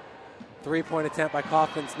 Three-point attempt by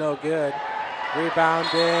Kaufman's no good.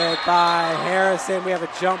 Rebounded by Harrison. We have a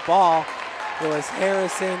jump ball. It was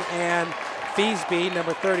Harrison and Feesby,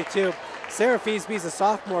 number 32. Sarah Feesby is a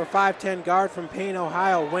sophomore, 5'10" guard from Payne,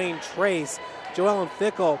 Ohio, Wayne Trace. Joellen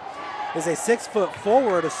Fickle is a 6-foot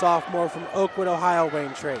forward, a sophomore from Oakwood, Ohio,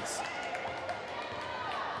 Wayne Trace.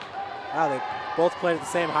 Wow, they both played at the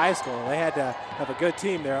same high school. They had to have a good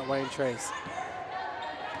team there at Wayne Trace.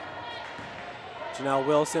 Janelle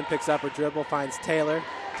Wilson picks up her dribble, finds Taylor.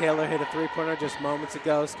 Taylor hit a three-pointer just moments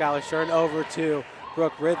ago. Skylar Shern over to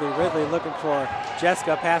Brooke Ridley. Ridley looking for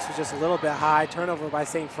Jessica. Pass was just a little bit high. Turnover by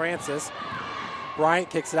St. Francis. Bryant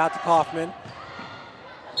kicks it out to Kaufman.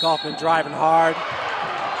 Kaufman driving hard.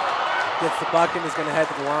 Gets the bucket and is going to head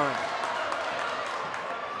to the line.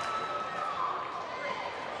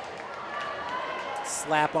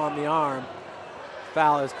 Slap on the arm.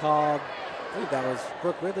 Foul is called. I think that was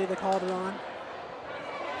Brooke Ridley that called it on.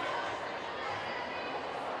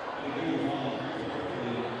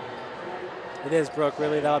 It is Brooke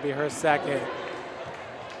Ridley. That'll be her second.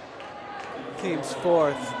 Team's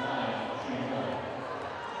fourth.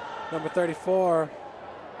 Number 34,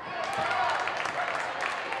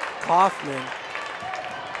 Kaufman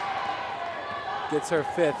gets her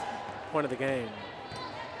fifth point of the game.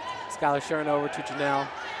 Skylar Shern over to Janelle.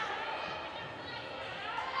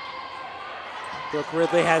 Brooke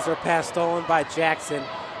Ridley has her pass stolen by Jackson.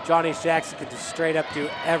 Johnny's Jackson can just straight up do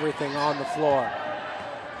everything on the floor.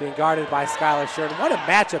 Being guarded by Skylar Shern. What a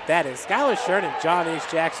matchup that is. Skylar Shern and Johnny's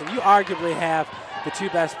Jackson. You arguably have the two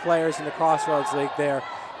best players in the Crossroads League there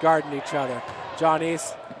guarding each other.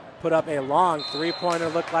 Johnny's put up a long three-pointer,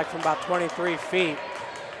 looked like from about 23 feet.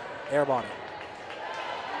 Airballed it.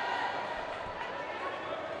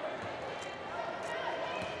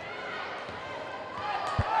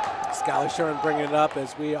 Skylar Shern bringing it up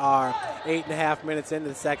as we are 8.5 minutes into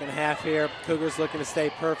the second half here. Cougars looking to stay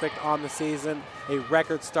perfect on the season. A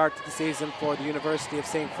record start to the season for the University of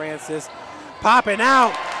St. Francis. Popping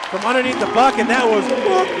out from underneath the bucket. That was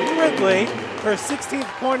Brooke Ridley, her 16th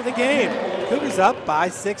point of the game. Cougars up by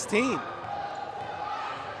 16.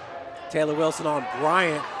 Taylor Wilson on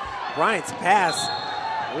Bryant. Bryant's pass,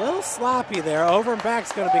 a little sloppy there. Over and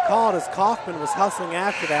back's going to be called as Kaufman was hustling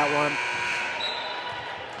after that one.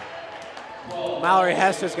 Mallory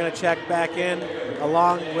Hester's going to check back in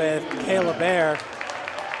along with Kayla Bear.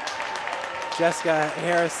 Jessica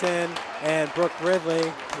Harrison and Brooke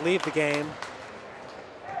Ridley leave the game.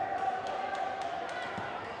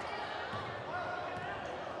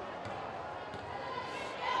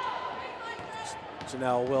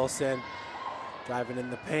 Janelle Wilson driving in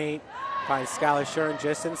the paint. Finds Skylar Shern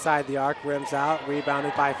just inside the arc, rims out,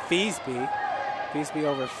 rebounded by Feesby. Feesby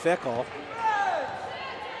over Fickle.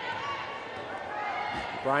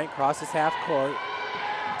 Bryant crosses half court.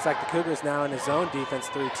 Looks like the Cougars now in a zone defense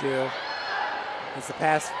 3-2. As the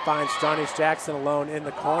pass finds Johnny's Jackson alone in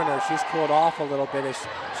the corner. She's cooled off a little bit as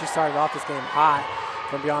she started off this game hot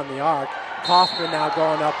from beyond the arc. Kaufman now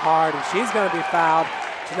going up hard, and she's going to be fouled.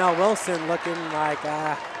 Janelle Wilson looking like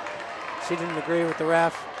she didn't agree with the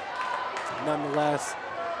ref. Nonetheless,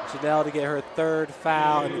 Janelle to get her third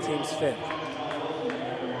foul and the team's fifth.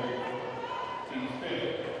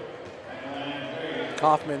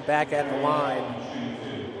 Kaufman back at the line.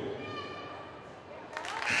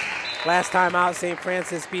 Last time out, St.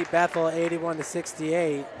 Francis beat Bethel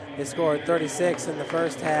 81-68. They scored 36 in the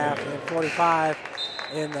first half and 45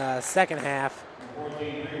 in the second half.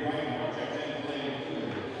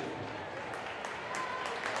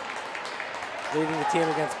 Leading the team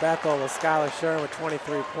against Bethel was Skylar Shern with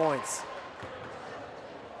 23 points.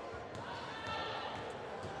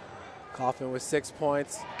 Kaufman with 6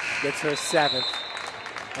 points, gets her seventh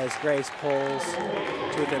as Grace pulls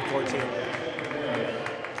to within 14.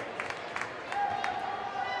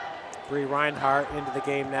 Bree Reinhardt into the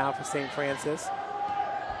game now for St. Francis.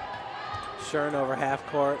 Shern over half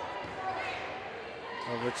court.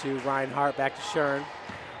 Over to Reinhardt, back to Shern.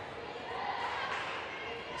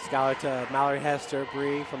 Skylar to Mallory Hester.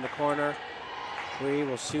 Bree from the corner. Bree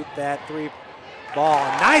will shoot that three ball.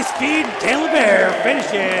 Nice feed. Taylor Bear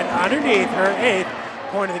finishing underneath her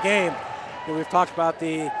 8th point of the game. And we've talked about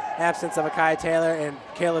the absence of Akai Taylor, and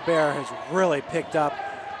Kayla Bear has really picked up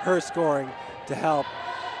her scoring to help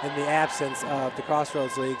in the absence of the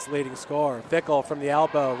Crossroads League's leading scorer. Fickle from the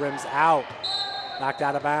elbow, rims out, knocked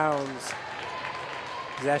out of bounds.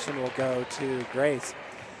 Possession will go to Grace.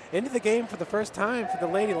 Into the game for the first time for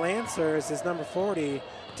the Lady Lancers is number 40,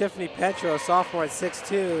 Tiffany Petro, sophomore at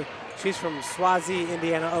 6'2". She's from Swazi,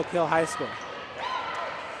 Indiana, Oak Hill High School.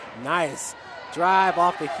 Nice drive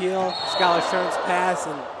off the heel. Skylar Shern's pass,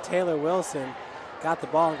 and Taylor Wilson got the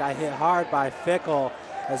ball and got hit hard by Fickle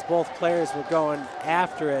as both players were going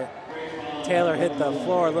after it. Taylor hit the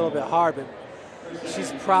floor a little bit hard, but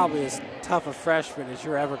she's probably as tough a freshman as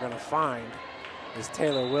you're ever going to find, is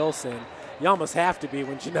Taylor Wilson. You almost have to be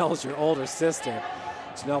when Janelle's your older sister.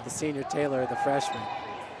 Janelle the senior, Taylor the freshman.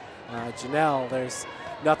 Janelle, there's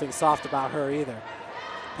nothing soft about her either.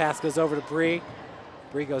 Pass goes over to Bree.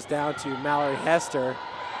 Bree goes down to Mallory Hester.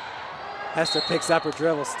 Hester picks up her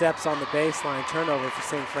dribble, steps on the baseline, turnover for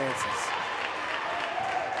St. Francis.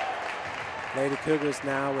 Lady Cougars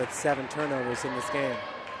now with 7 turnovers in this game.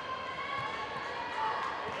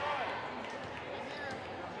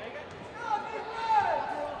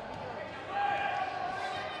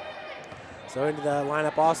 So into the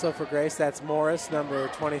lineup also for Grace, that's Morris, number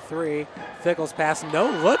 23. Fickle's pass,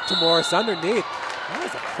 no look to Morris underneath. That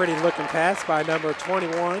was a pretty looking pass by number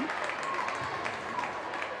 21.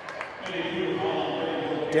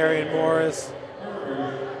 Darian Morris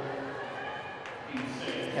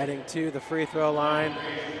heading to the free throw line.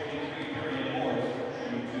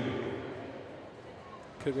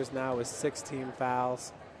 Cougars now with 16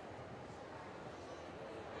 fouls.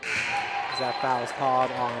 That foul is called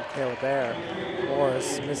on Kayla Bear.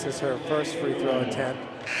 Morris misses her first free throw attempt.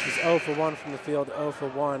 She's 0 for 1 from the field, 0 for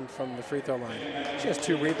 1 from the free throw line. She has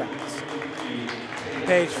 2 rebounds.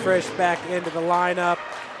 Paige Frisch back into the lineup.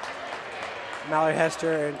 Mallory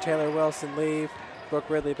Hester and Taylor Wilson leave. Brooke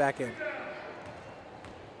Ridley back in.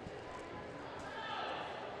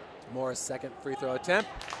 Morris' second free throw attempt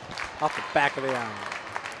off the back of the iron.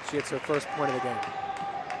 She hits her first point of the game.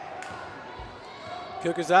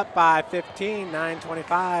 Cougars up by 15,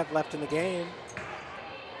 9:25 left in the game.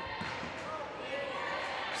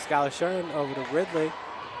 Skylar Shern over to Ridley.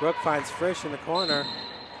 Brooke finds Frisch in the corner.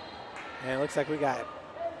 And it looks like we got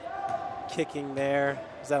kicking there.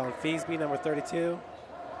 Is that on Feesby, number 32?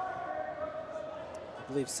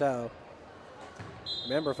 I believe so.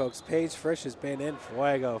 Remember, folks, Paige Frisch has been in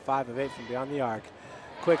fuego, 5 of 8 from beyond the arc.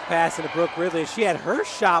 Quick pass into Brooke Ridley. She had her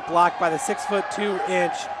shot blocked by the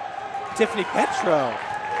 6'2" Tiffany Petro.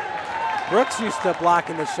 Brooks used to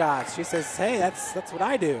blocking the shots. She says, hey, that's what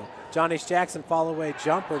I do. Johnny Jackson fall away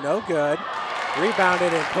jumper, no good.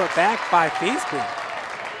 Rebounded and put back by Feesby.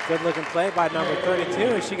 Good looking play by number 32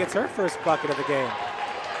 as she gets her first bucket of the game.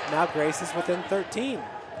 Now Grace is within 13.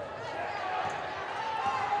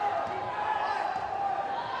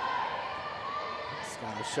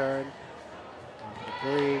 Skylar Shern,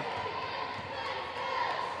 Bree.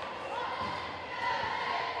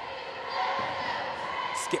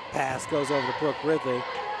 Skip pass goes over to Brooke Ridley,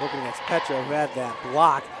 working against Petro, who had that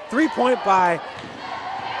block. 3-point by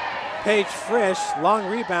Paige Frisch, long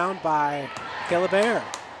rebound by Kayla Bear.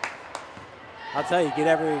 I'll tell you, you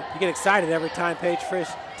get excited every time Paige Frisch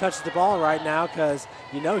touches the ball right now because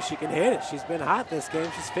you know she can hit it. She's been hot this game.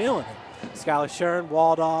 She's feeling it. Skylar Shern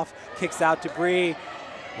walled off, kicks out to Bree.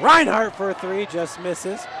 Reinhardt for a 3, just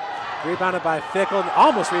misses. Rebounded by Fickle,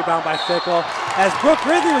 almost rebounded by Fickle, as Brooke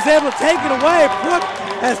Ridley was able to take it away. Brooke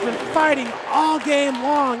has been fighting all game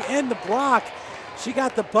long in the block. She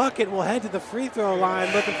got the bucket, will head to the free throw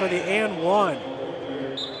line looking for the and one.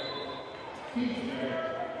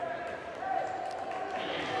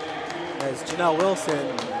 As Janelle Wilson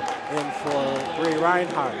in for Bree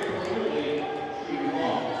Reinhardt.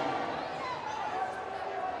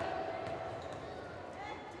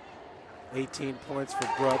 $18 points for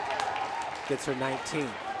Brooke. Gets her 19.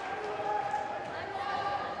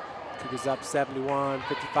 Cougars up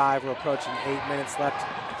 71-55. We're approaching 8 minutes left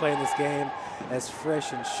to play in this game as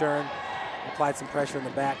Frisch and Shern applied some pressure in the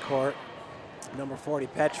backcourt. Number 40,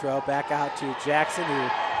 Petro, back out to Jackson, who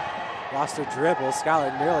lost her dribble.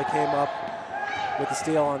 Skylar nearly came up with the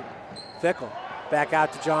steal on Fickle. Back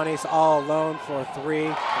out to Johnny's all alone for a 3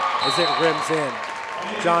 as it rims in.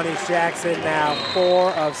 Johnny Jackson now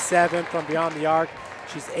 4 of 7 from beyond the arc.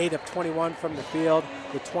 She's 8 of 21 from the field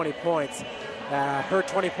with 20 points. Her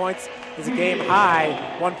 20 points is a game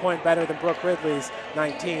high, 1 point better than Brooke Ridley's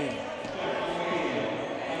 19.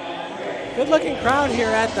 Good looking crowd here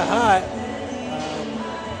at the Hut.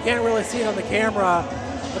 Can't really see it on the camera.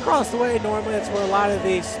 Across the way, normally that's where a lot of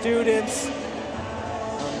the students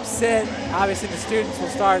sit. Obviously, the students will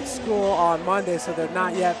start school on Monday, so they're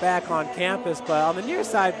not yet back on campus. But on the near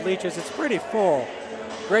side bleachers, it's pretty full.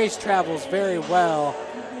 Grace travels very well,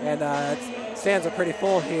 and stands are pretty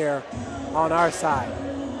full here on our side.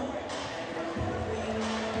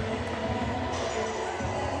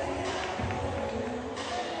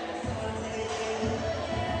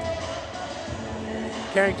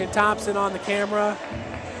 Carrington Thompson on the camera,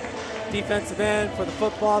 defensive end for the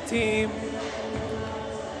football team.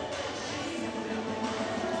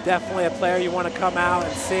 Definitely a player you want to come out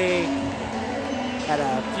and see. Had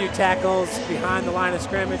a few tackles behind the line of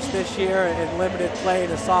scrimmage this year in limited play in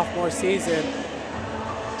the sophomore season.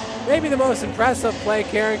 Maybe the most impressive play,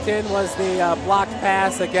 Carrington, was the blocked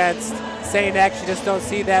pass against St. X. You just don't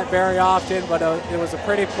see that very often, but it was a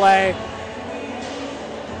pretty play.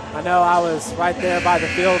 I know I was right there by the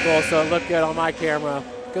field goal, so it looked good on my camera.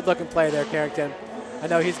 Good looking play there, Carrington. I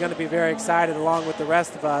know he's going to be very excited along with the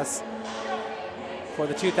rest of us for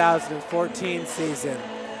the 2014 season.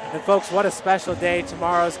 And folks, what a special day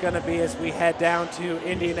tomorrow is going to be as we head down to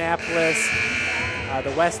Indianapolis,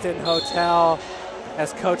 the Westin Hotel,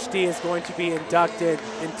 as Coach D is going to be inducted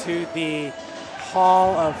into the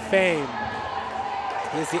Hall of Fame.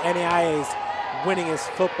 He is the NAIA's winningest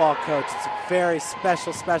football coach. It's a very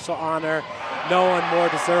special, special honor. No one more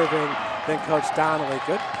deserving than Coach Donnelly.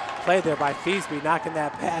 Good play there by Feasby, knocking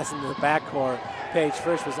that pass into the backcourt. Paige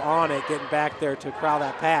Frisch was on it, getting back there to corral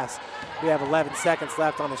that pass. We have 11 seconds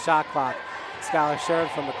left on the shot clock. Skylar Shern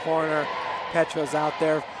from the corner. Petro's out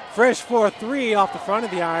there. Frisch for a three off the front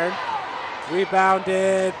of the iron.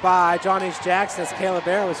 Rebounded by Johnny's Jackson as Caleb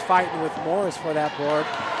Bear was fighting with Morris for that board.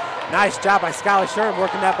 Nice job by Skylar Shern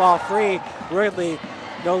working that ball free. Ridley,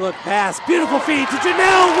 no-look pass. Beautiful feed to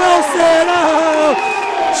Janelle Wilson. Oh,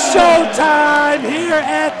 showtime here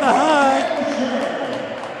at the Hut.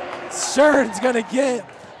 Shern's going to get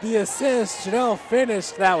the assist. Janelle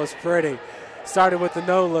finished. That was pretty. Started with the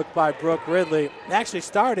no-look by Brooke Ridley. It actually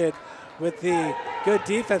started with the good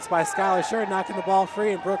defense by Skylar Shern, knocking the ball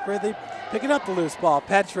free, and Brooke Ridley picking up the loose ball.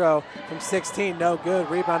 Petro from 16, no good.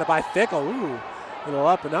 Rebounded by Fickle. Ooh, a little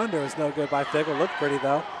up and under is no good by Fickle. Looked pretty,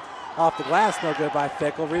 though. Off the glass, no good by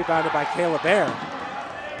Fickle. Rebounded by Kayla Bear.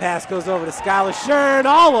 Pass goes over to Skylar Shern,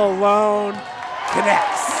 all alone.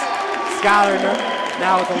 Connects. Skylar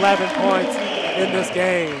now with 11 points in this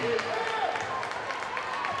game.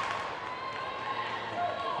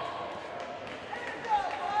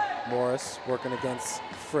 Morris working against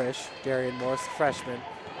Frisch. Darian Morris, freshman.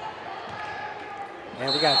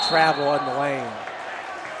 And we got travel in the lane.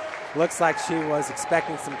 Looks like she was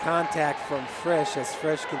expecting some contact from Frisch as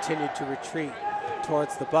Frisch continued to retreat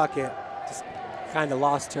towards the bucket. Just kind of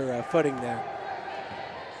lost her footing there.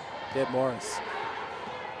 Did Morris.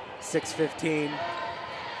 6:15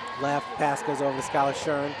 left. Pass goes over to Skylar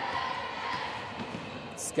Shern.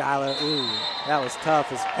 Skylar, ooh, that was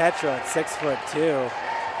tough as Petra at 6'2".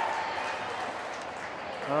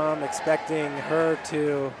 I'm expecting her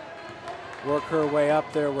to work her way up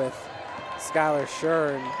there with Skylar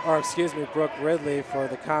Shern, or excuse me, Brooke Ridley for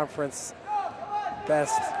the conference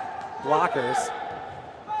best blockers.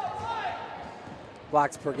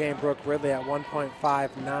 Blocks per game, Brooke Ridley at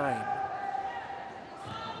 1.59.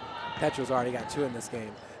 Petro's already got 2 in this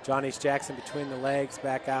game. Johnny's Jackson between the legs,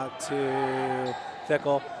 back out to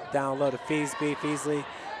Fickle, down low to Feasby. Feasley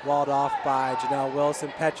walled off by Janelle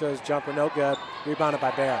Wilson. Petro's jumper no good, rebounded by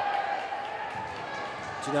Bear.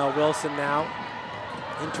 Janelle Wilson now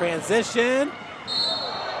in transition,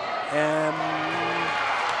 and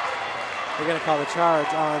they're going to call the charge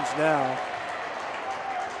on Janelle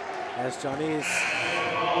as Johnny's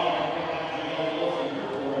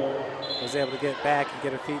was able to get back and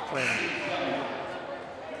get her feet planted.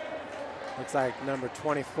 Looks like number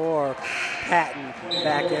 24, Patton,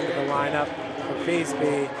 back into the lineup for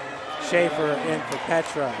Feasby. Schaefer in for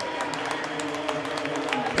Petra.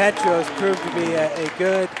 Petra's proved to be a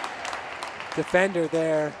good defender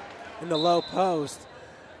there in the low post.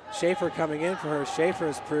 Schaefer coming in for her. Schaefer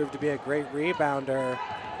has proved to be a great rebounder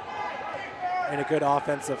and a good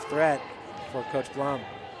offensive threat for Coach Blum.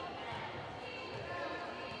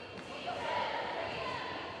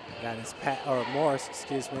 Got his Morris,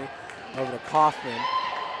 excuse me, over to Kaufman.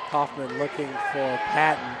 Kaufman looking for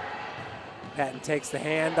Patton. Patton takes the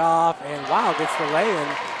handoff and wow, gets the lay-in,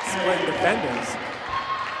 splitting defenders.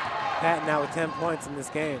 Patton now with 10 points in this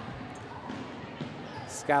game.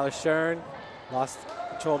 Skylar Shern lost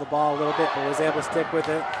control of the ball a little bit, but was able to stick with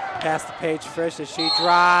it. Pass to Paige Frisch as she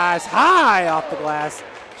drives high off the glass.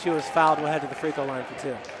 She was fouled and will head to the free throw line for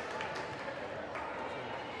 2.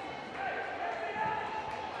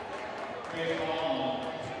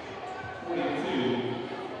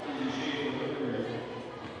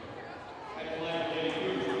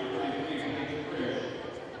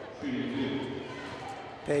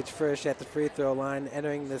 Paige Frisch at the free throw line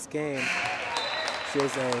entering this game. She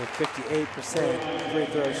is a 58% free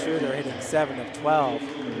throw shooter, hitting 7 of 12.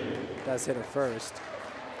 Does hit her first.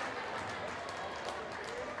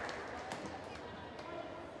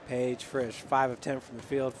 Paige Frisch, 5 of 10 from the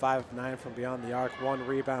field, 5 of 9 from beyond the arc, 1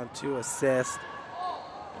 rebound, 2 assists.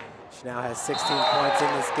 She now has 16 points in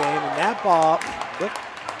this game, and that ball looked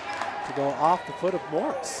to go off the foot of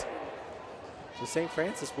Morris. So St.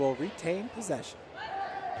 Francis will retain possession.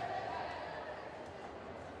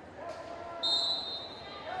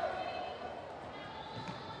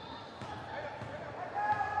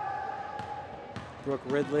 Brooke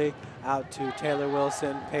Ridley out to Taylor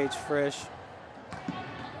Wilson. Paige Frisch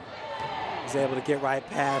was able to get right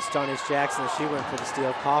past Johnny Jackson. She went for the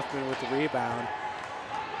steal. Kaufman with the rebound,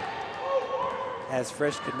 as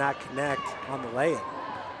Frisch could not connect on the lay-in.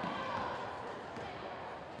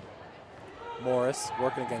 Morris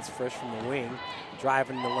working against Frisch from the wing,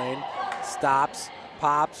 driving the lane, stops,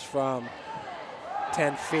 pops from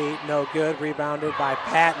 10 feet, no good. Rebounded by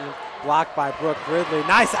Patton, blocked by Brooke Ridley.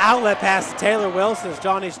 Nice outlet pass to Taylor Wilson as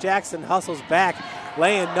Johnny Jackson hustles back.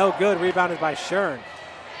 Lay-in, no good. Rebounded by Shern.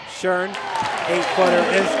 Shern, 8-footer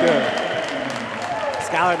is good.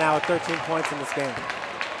 Schuyler now with 13 points in this game.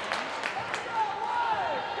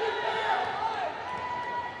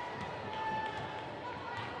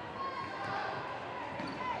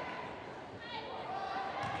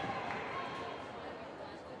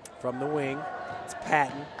 From the wing, it's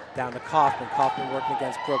Patton down to Kaufman. Kaufman working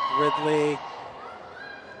against Brooke Ridley.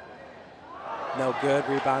 No good.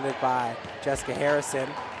 Rebounded by Jessica Harrison.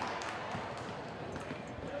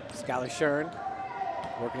 Schuyler Shern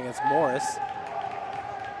working against Morris.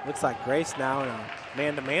 Looks like Grace now in a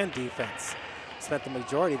man-to-man defense. Spent the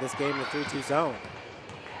majority of this game in the 3-2 zone.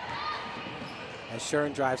 As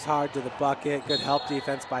Shern drives hard to the bucket. Good help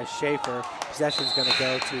defense by Schaefer. Possession's going to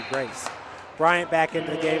go to Grace. Bryant back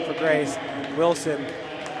into the game for Grace. Wilson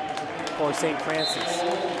for St. Francis.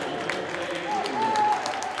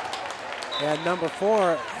 And number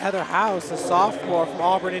 4, Heather House, a sophomore from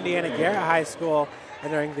Auburn, Indiana Garrett High School,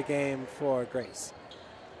 entering the game for Grace.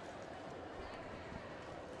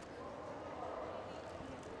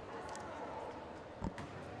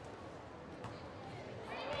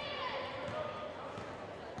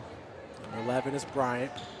 Number 11 is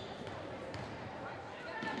Bryant.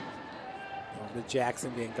 Over to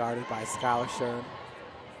Jackson, being guarded by Schuyler Shern.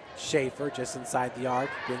 Schaefer just inside the arc,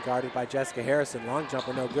 being guarded by Jessica Harrison. Long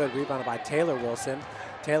jumper, no good. Rebounded by Taylor Wilson.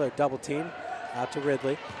 Taylor double team out to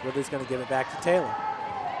Ridley. Ridley's going to give it back to Taylor.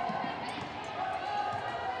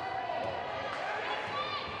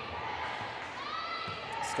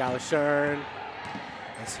 Schuyler Shern,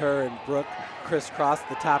 as her and Brooke crisscross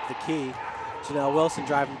the top of the key. Janelle Wilson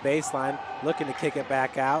driving baseline, looking to kick it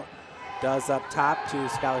back out. Does up top to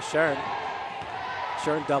Schuyler Shern.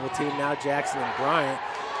 Shern double team now, Jackson and Bryant.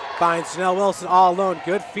 Finds Janelle Wilson all alone.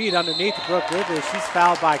 Good feed underneath Brooke Ridley. She's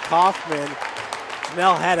fouled by Kaufman.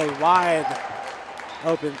 Janelle had a wide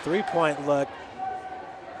open three-point look,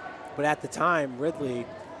 but at the time, Ridley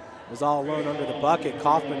was all alone under the bucket.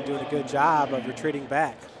 Kaufman doing a good job of retreating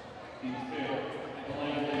back.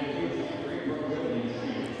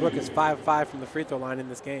 Brooke is 5 of 5 from the free throw line in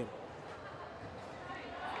this game.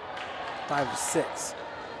 5 of 6.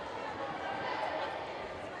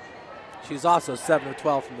 She's also 7 of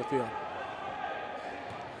 12 from the field.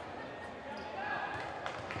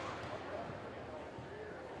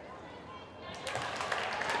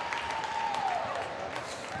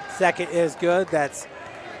 Second is good. That's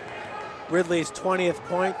Ridley's 20th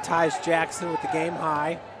point, ties Jackson with the game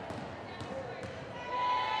high.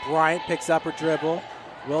 Bryant picks up her dribble.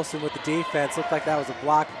 Wilson with the defense. Looked like that was a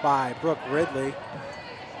block by Brooke Ridley.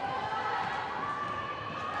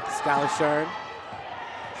 Schuyler Shern.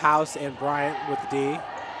 House and Bryant with the D.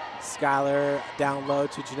 Schuyler down low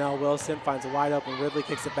to Janelle Wilson. Finds a wide open Ridley.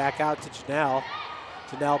 Kicks it back out to Janelle.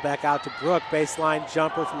 Janelle back out to Brooke. Baseline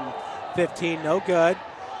jumper from 15. No good.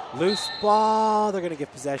 Loose ball. They're going to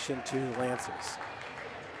give possession to the Lancers.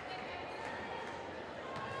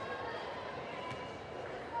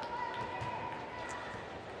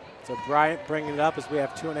 So Bryant bringing it up as we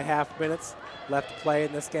have 2.5 minutes left to play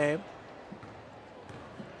in this game.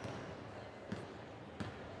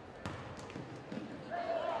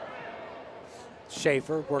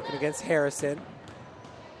 Schaefer working against Harrison.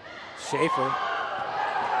 Schaefer.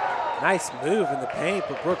 Nice move in the paint,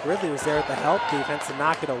 but Brooke Ridley was there at the help defense to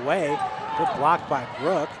knock it away. Good block by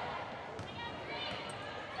Brooke.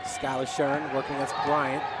 Schuyler Shern working against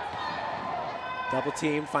Bryant. Double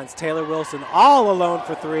team, finds Taylor Wilson all alone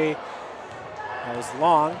for 3. That was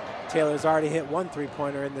long. Taylor's already hit 1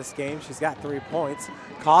 3-pointer in this game. She's got 3 points.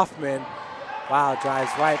 Kaufman, wow,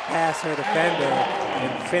 drives right past her defender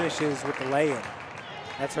and finishes with the lay-in.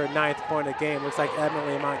 That's her 9th point of the game. Looks like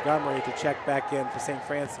Emily Montgomery to check back in for St.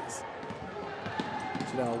 Francis.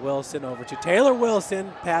 Janelle Wilson over to Taylor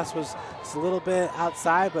Wilson. Pass was just a little bit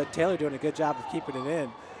outside, but Taylor doing a good job of keeping it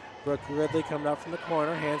in. Brooke Ridley coming up from the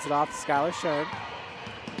corner, hands it off to Skylar Shern.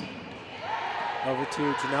 Over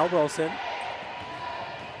to Janelle Wilson.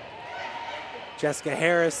 Jessica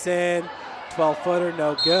Harrison, 12-footer,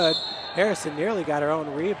 no good. Harrison nearly got her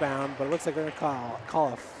own rebound, but it looks like they're going to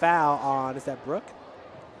call a foul on, is that Brooke?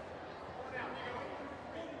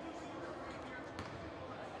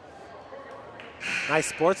 Nice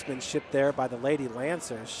sportsmanship there by the Lady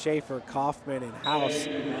Lancers. Schaefer, Kaufman, and House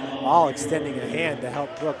all extending a hand to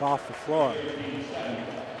help Brooke off the floor.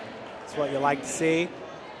 That's what you like to see.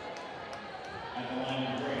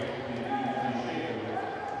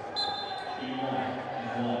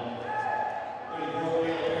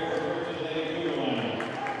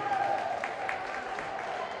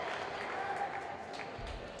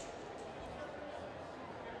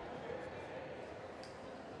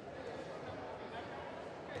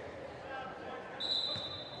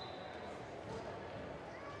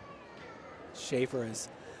 Schaefer is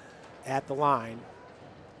at the line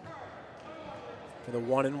for the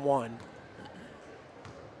 1-and-1.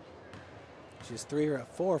 She's 3 or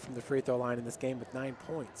 4 from the free throw line in this game with 9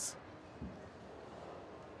 points.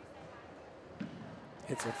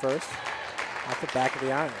 Hits her first off the back of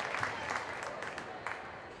the iron.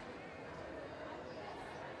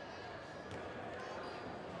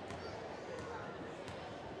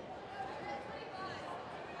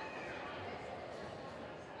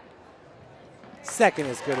 Second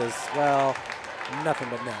is good as well, nothing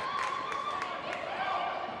but net.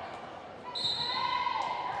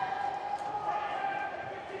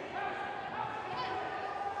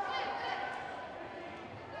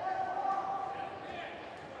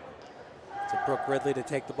 So Brooke Ridley to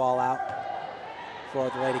take the ball out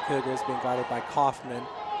for the Lady Cougars, being guarded by Kaufman.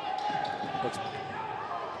 Which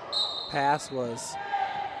pass was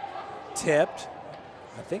tipped.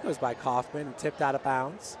 I think it was by Kaufman, and tipped out of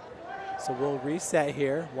bounds. So we'll reset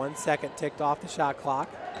here. 1 second ticked off the shot clock.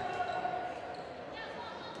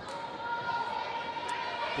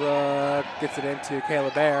 Brooke gets it into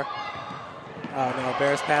Kayla Bear. No,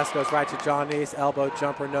 Bear's pass goes right to John East. Elbow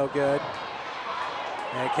jumper, no good.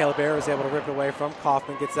 And Kayla Bear was able to rip it away from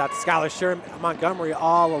Kaufman. Gets it out to Skylar Sherman. Montgomery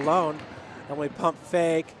all alone. Only pump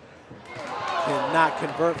fake. Cannot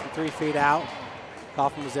convert from 3 feet out.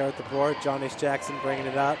 Kaufman was there at the board. John East Jackson bringing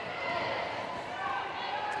it up.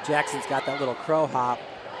 Jackson's got that little crow hop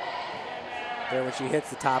there when she hits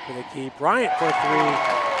the top of the key. Bryant for 3,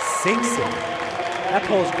 sinks it. That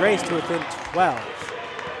pulls Grace to within 12.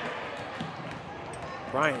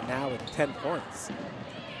 Bryant now with 10 points.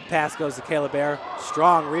 Pass goes to Kayla Bear.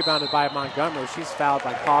 Strong, rebounded by Montgomery. She's fouled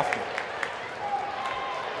by Kaufman.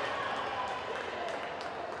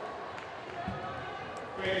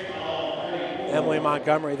 Emily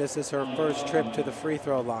Montgomery, this is her first trip to the free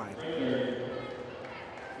throw line.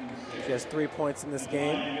 She has 3 points in this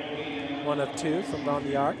game, 1 of 2 from beyond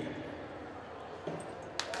the arc.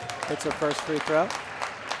 Hits her first free throw.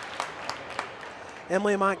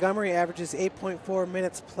 Emily Montgomery averages 8.4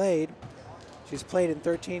 minutes played. She's played in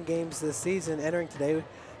 13 games this season, entering today,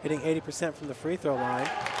 hitting 80% from the free throw line.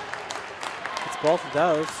 It's both of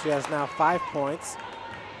those. She has now 5 points.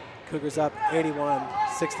 Cougars up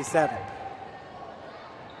 81-67.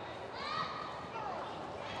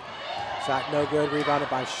 Shot no good,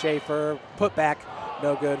 rebounded by Schaefer. Put back,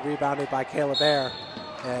 no good, rebounded by Kayla Bear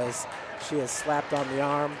as she is slapped on the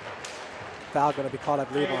arm. Foul going to be called, I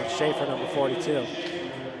believe, on Schaefer, number 42.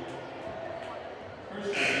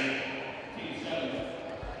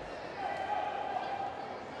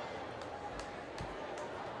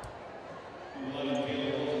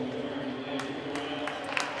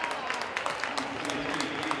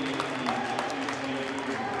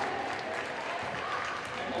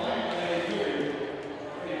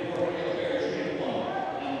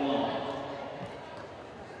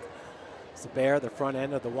 Bear, the front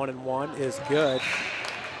end of the 1-and-1 is good.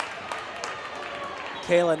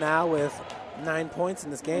 Kayla now with 9 points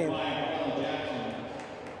in this game.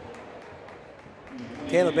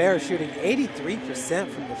 Kayla Bear is shooting 83%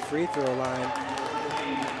 from the free throw line.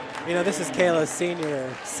 You know, this is Kayla's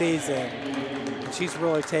senior season, and she's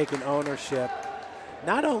really taken ownership,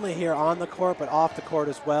 not only here on the court, but off the court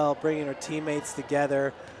as well, bringing her teammates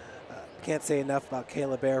together. Can't say enough about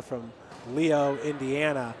Kayla Bear from Leo,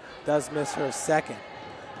 Indiana. Does miss her second.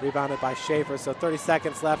 Rebounded by Schaefer, so 30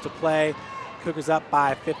 seconds left to play. Cougars up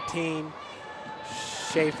by 15.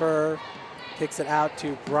 Schaefer kicks it out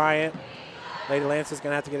to Bryant. Lady Lancers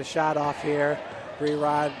going to have to get a shot off here.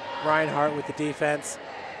 Rerod Reinhardt with the defense.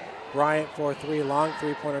 Bryant for three, long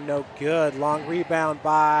three-pointer, no good. Long rebound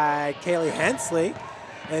by Kaylee Hensley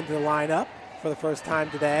into the lineup for the first time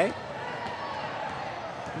today.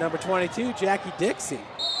 Number 22, Jackie Dixie.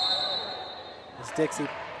 As Dixie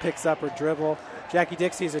picks up her dribble. Jackie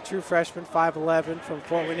Dixie is a true freshman, 5'11", from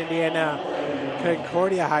Fort Wayne, Indiana,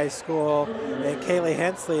 Concordia High School. And Kaylee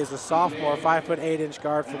Hensley is a sophomore, 5'8"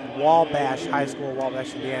 guard from Wabash High School,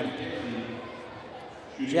 Wabash, Indiana.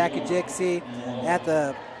 Jackie Dixie at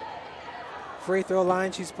the free throw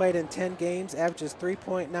line. She's played in 10 games, averages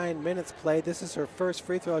 3.9 minutes played. This is her first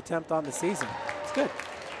free throw attempt on the season. It's good.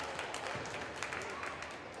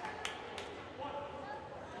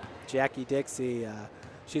 Jackie Dixie,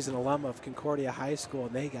 she's an alum of Concordia High School,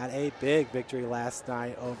 and they got a big victory last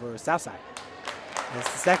night over Southside. As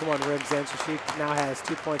the second one rims in, so she now has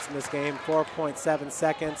 2 points in this game, 4.7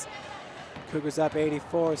 seconds. Cougars up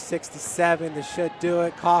 84-67. This should do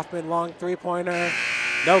it. Kaufman, long three-pointer,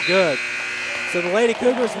 no good. So the Lady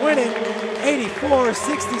Cougars winning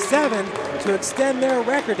 84-67 to extend their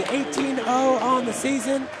record to 18-0 on the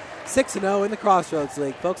season, 6-0 in the Crossroads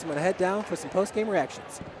League. Folks, I'm going to head down for some post-game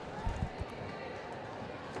reactions.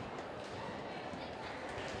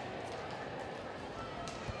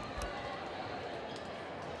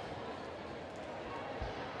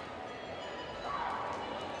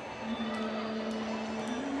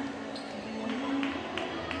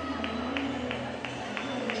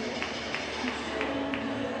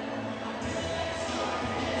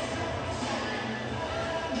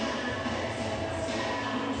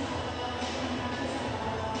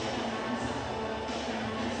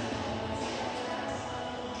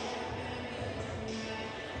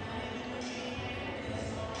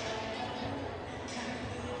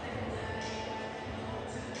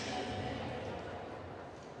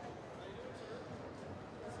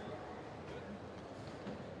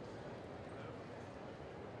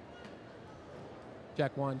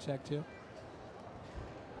 Check one, check two.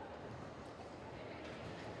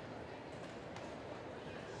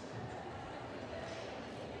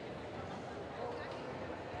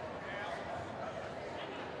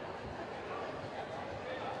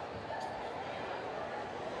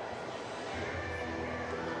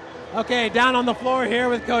 Okay, down on the floor here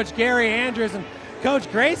with Coach Gary Andrews. And Coach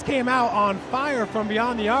Grace came out on fire from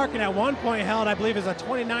beyond the arc and at one point held, I believe, as a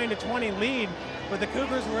 29-20 lead. But the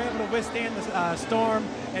Cougars were able to withstand the storm,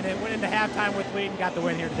 and it went into halftime with lead and got the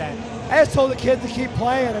win here today. I just told the kids to keep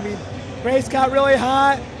playing. I mean, Grace got really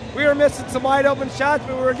hot. We were missing some wide open shots,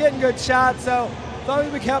 but we were getting good shots. So as long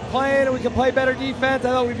as we kept playing and we could play better defense, I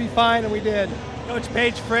thought we'd be fine, and we did. Coach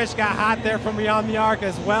Paige Frisch got hot there from beyond the arc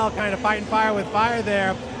as well, kind of fighting fire with fire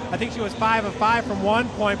there. I think she was 5 of 5 from 1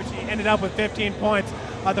 point, but she ended up with 15 points.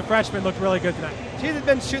 The freshman looked really good tonight. She's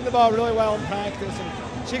been shooting the ball really well in practice, and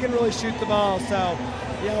she can really shoot the ball. So,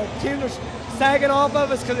 you know, teams are sagging off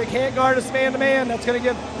of us because they can't guard us man-to-man. That's going to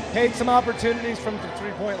give Paige some opportunities from the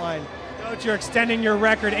three-point line. Coach, you're extending your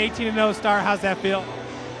record, 18-0 start. How's that feel?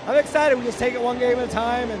 I'm excited. We just take it one game at a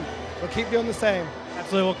time, and we'll keep doing the same.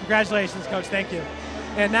 Absolutely. Well, congratulations, Coach. Thank you.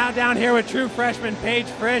 And now down here with true freshman Paige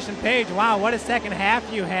Frisch. And Paige, wow, what a second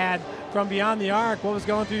half you had from beyond the arc. What was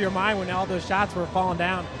going through your mind when all those shots were falling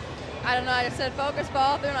down? I don't know. I just said focus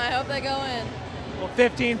ball through, and I hope they go in. Well,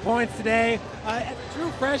 15 points today. As a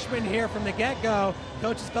true freshman here from the get-go,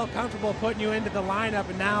 coaches felt comfortable putting you into the lineup,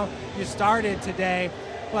 and now you started today.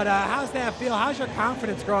 But how's that feel? How's your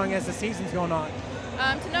confidence growing as the season's going on?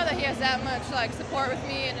 To know that he has that much support with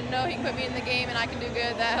me, and to know he can put me in the game and I can do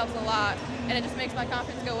good, that helps a lot. And it just makes my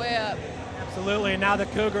confidence go way up. Absolutely. And now the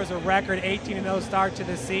Cougars are record 18-0 start to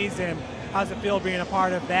the season. How's it feel being a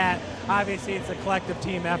part of that? Obviously, it's a collective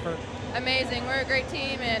team effort. Amazing. We're a great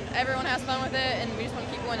team, and everyone has fun with it, and we just want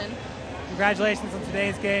to keep winning. Congratulations on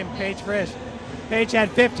today's game, Paige Frisch. Paige had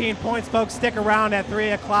 15 points. Folks, stick around at 3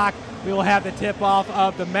 o'clock. We will have the tip-off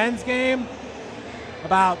of the men's game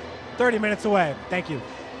about 30 minutes away. Thank you.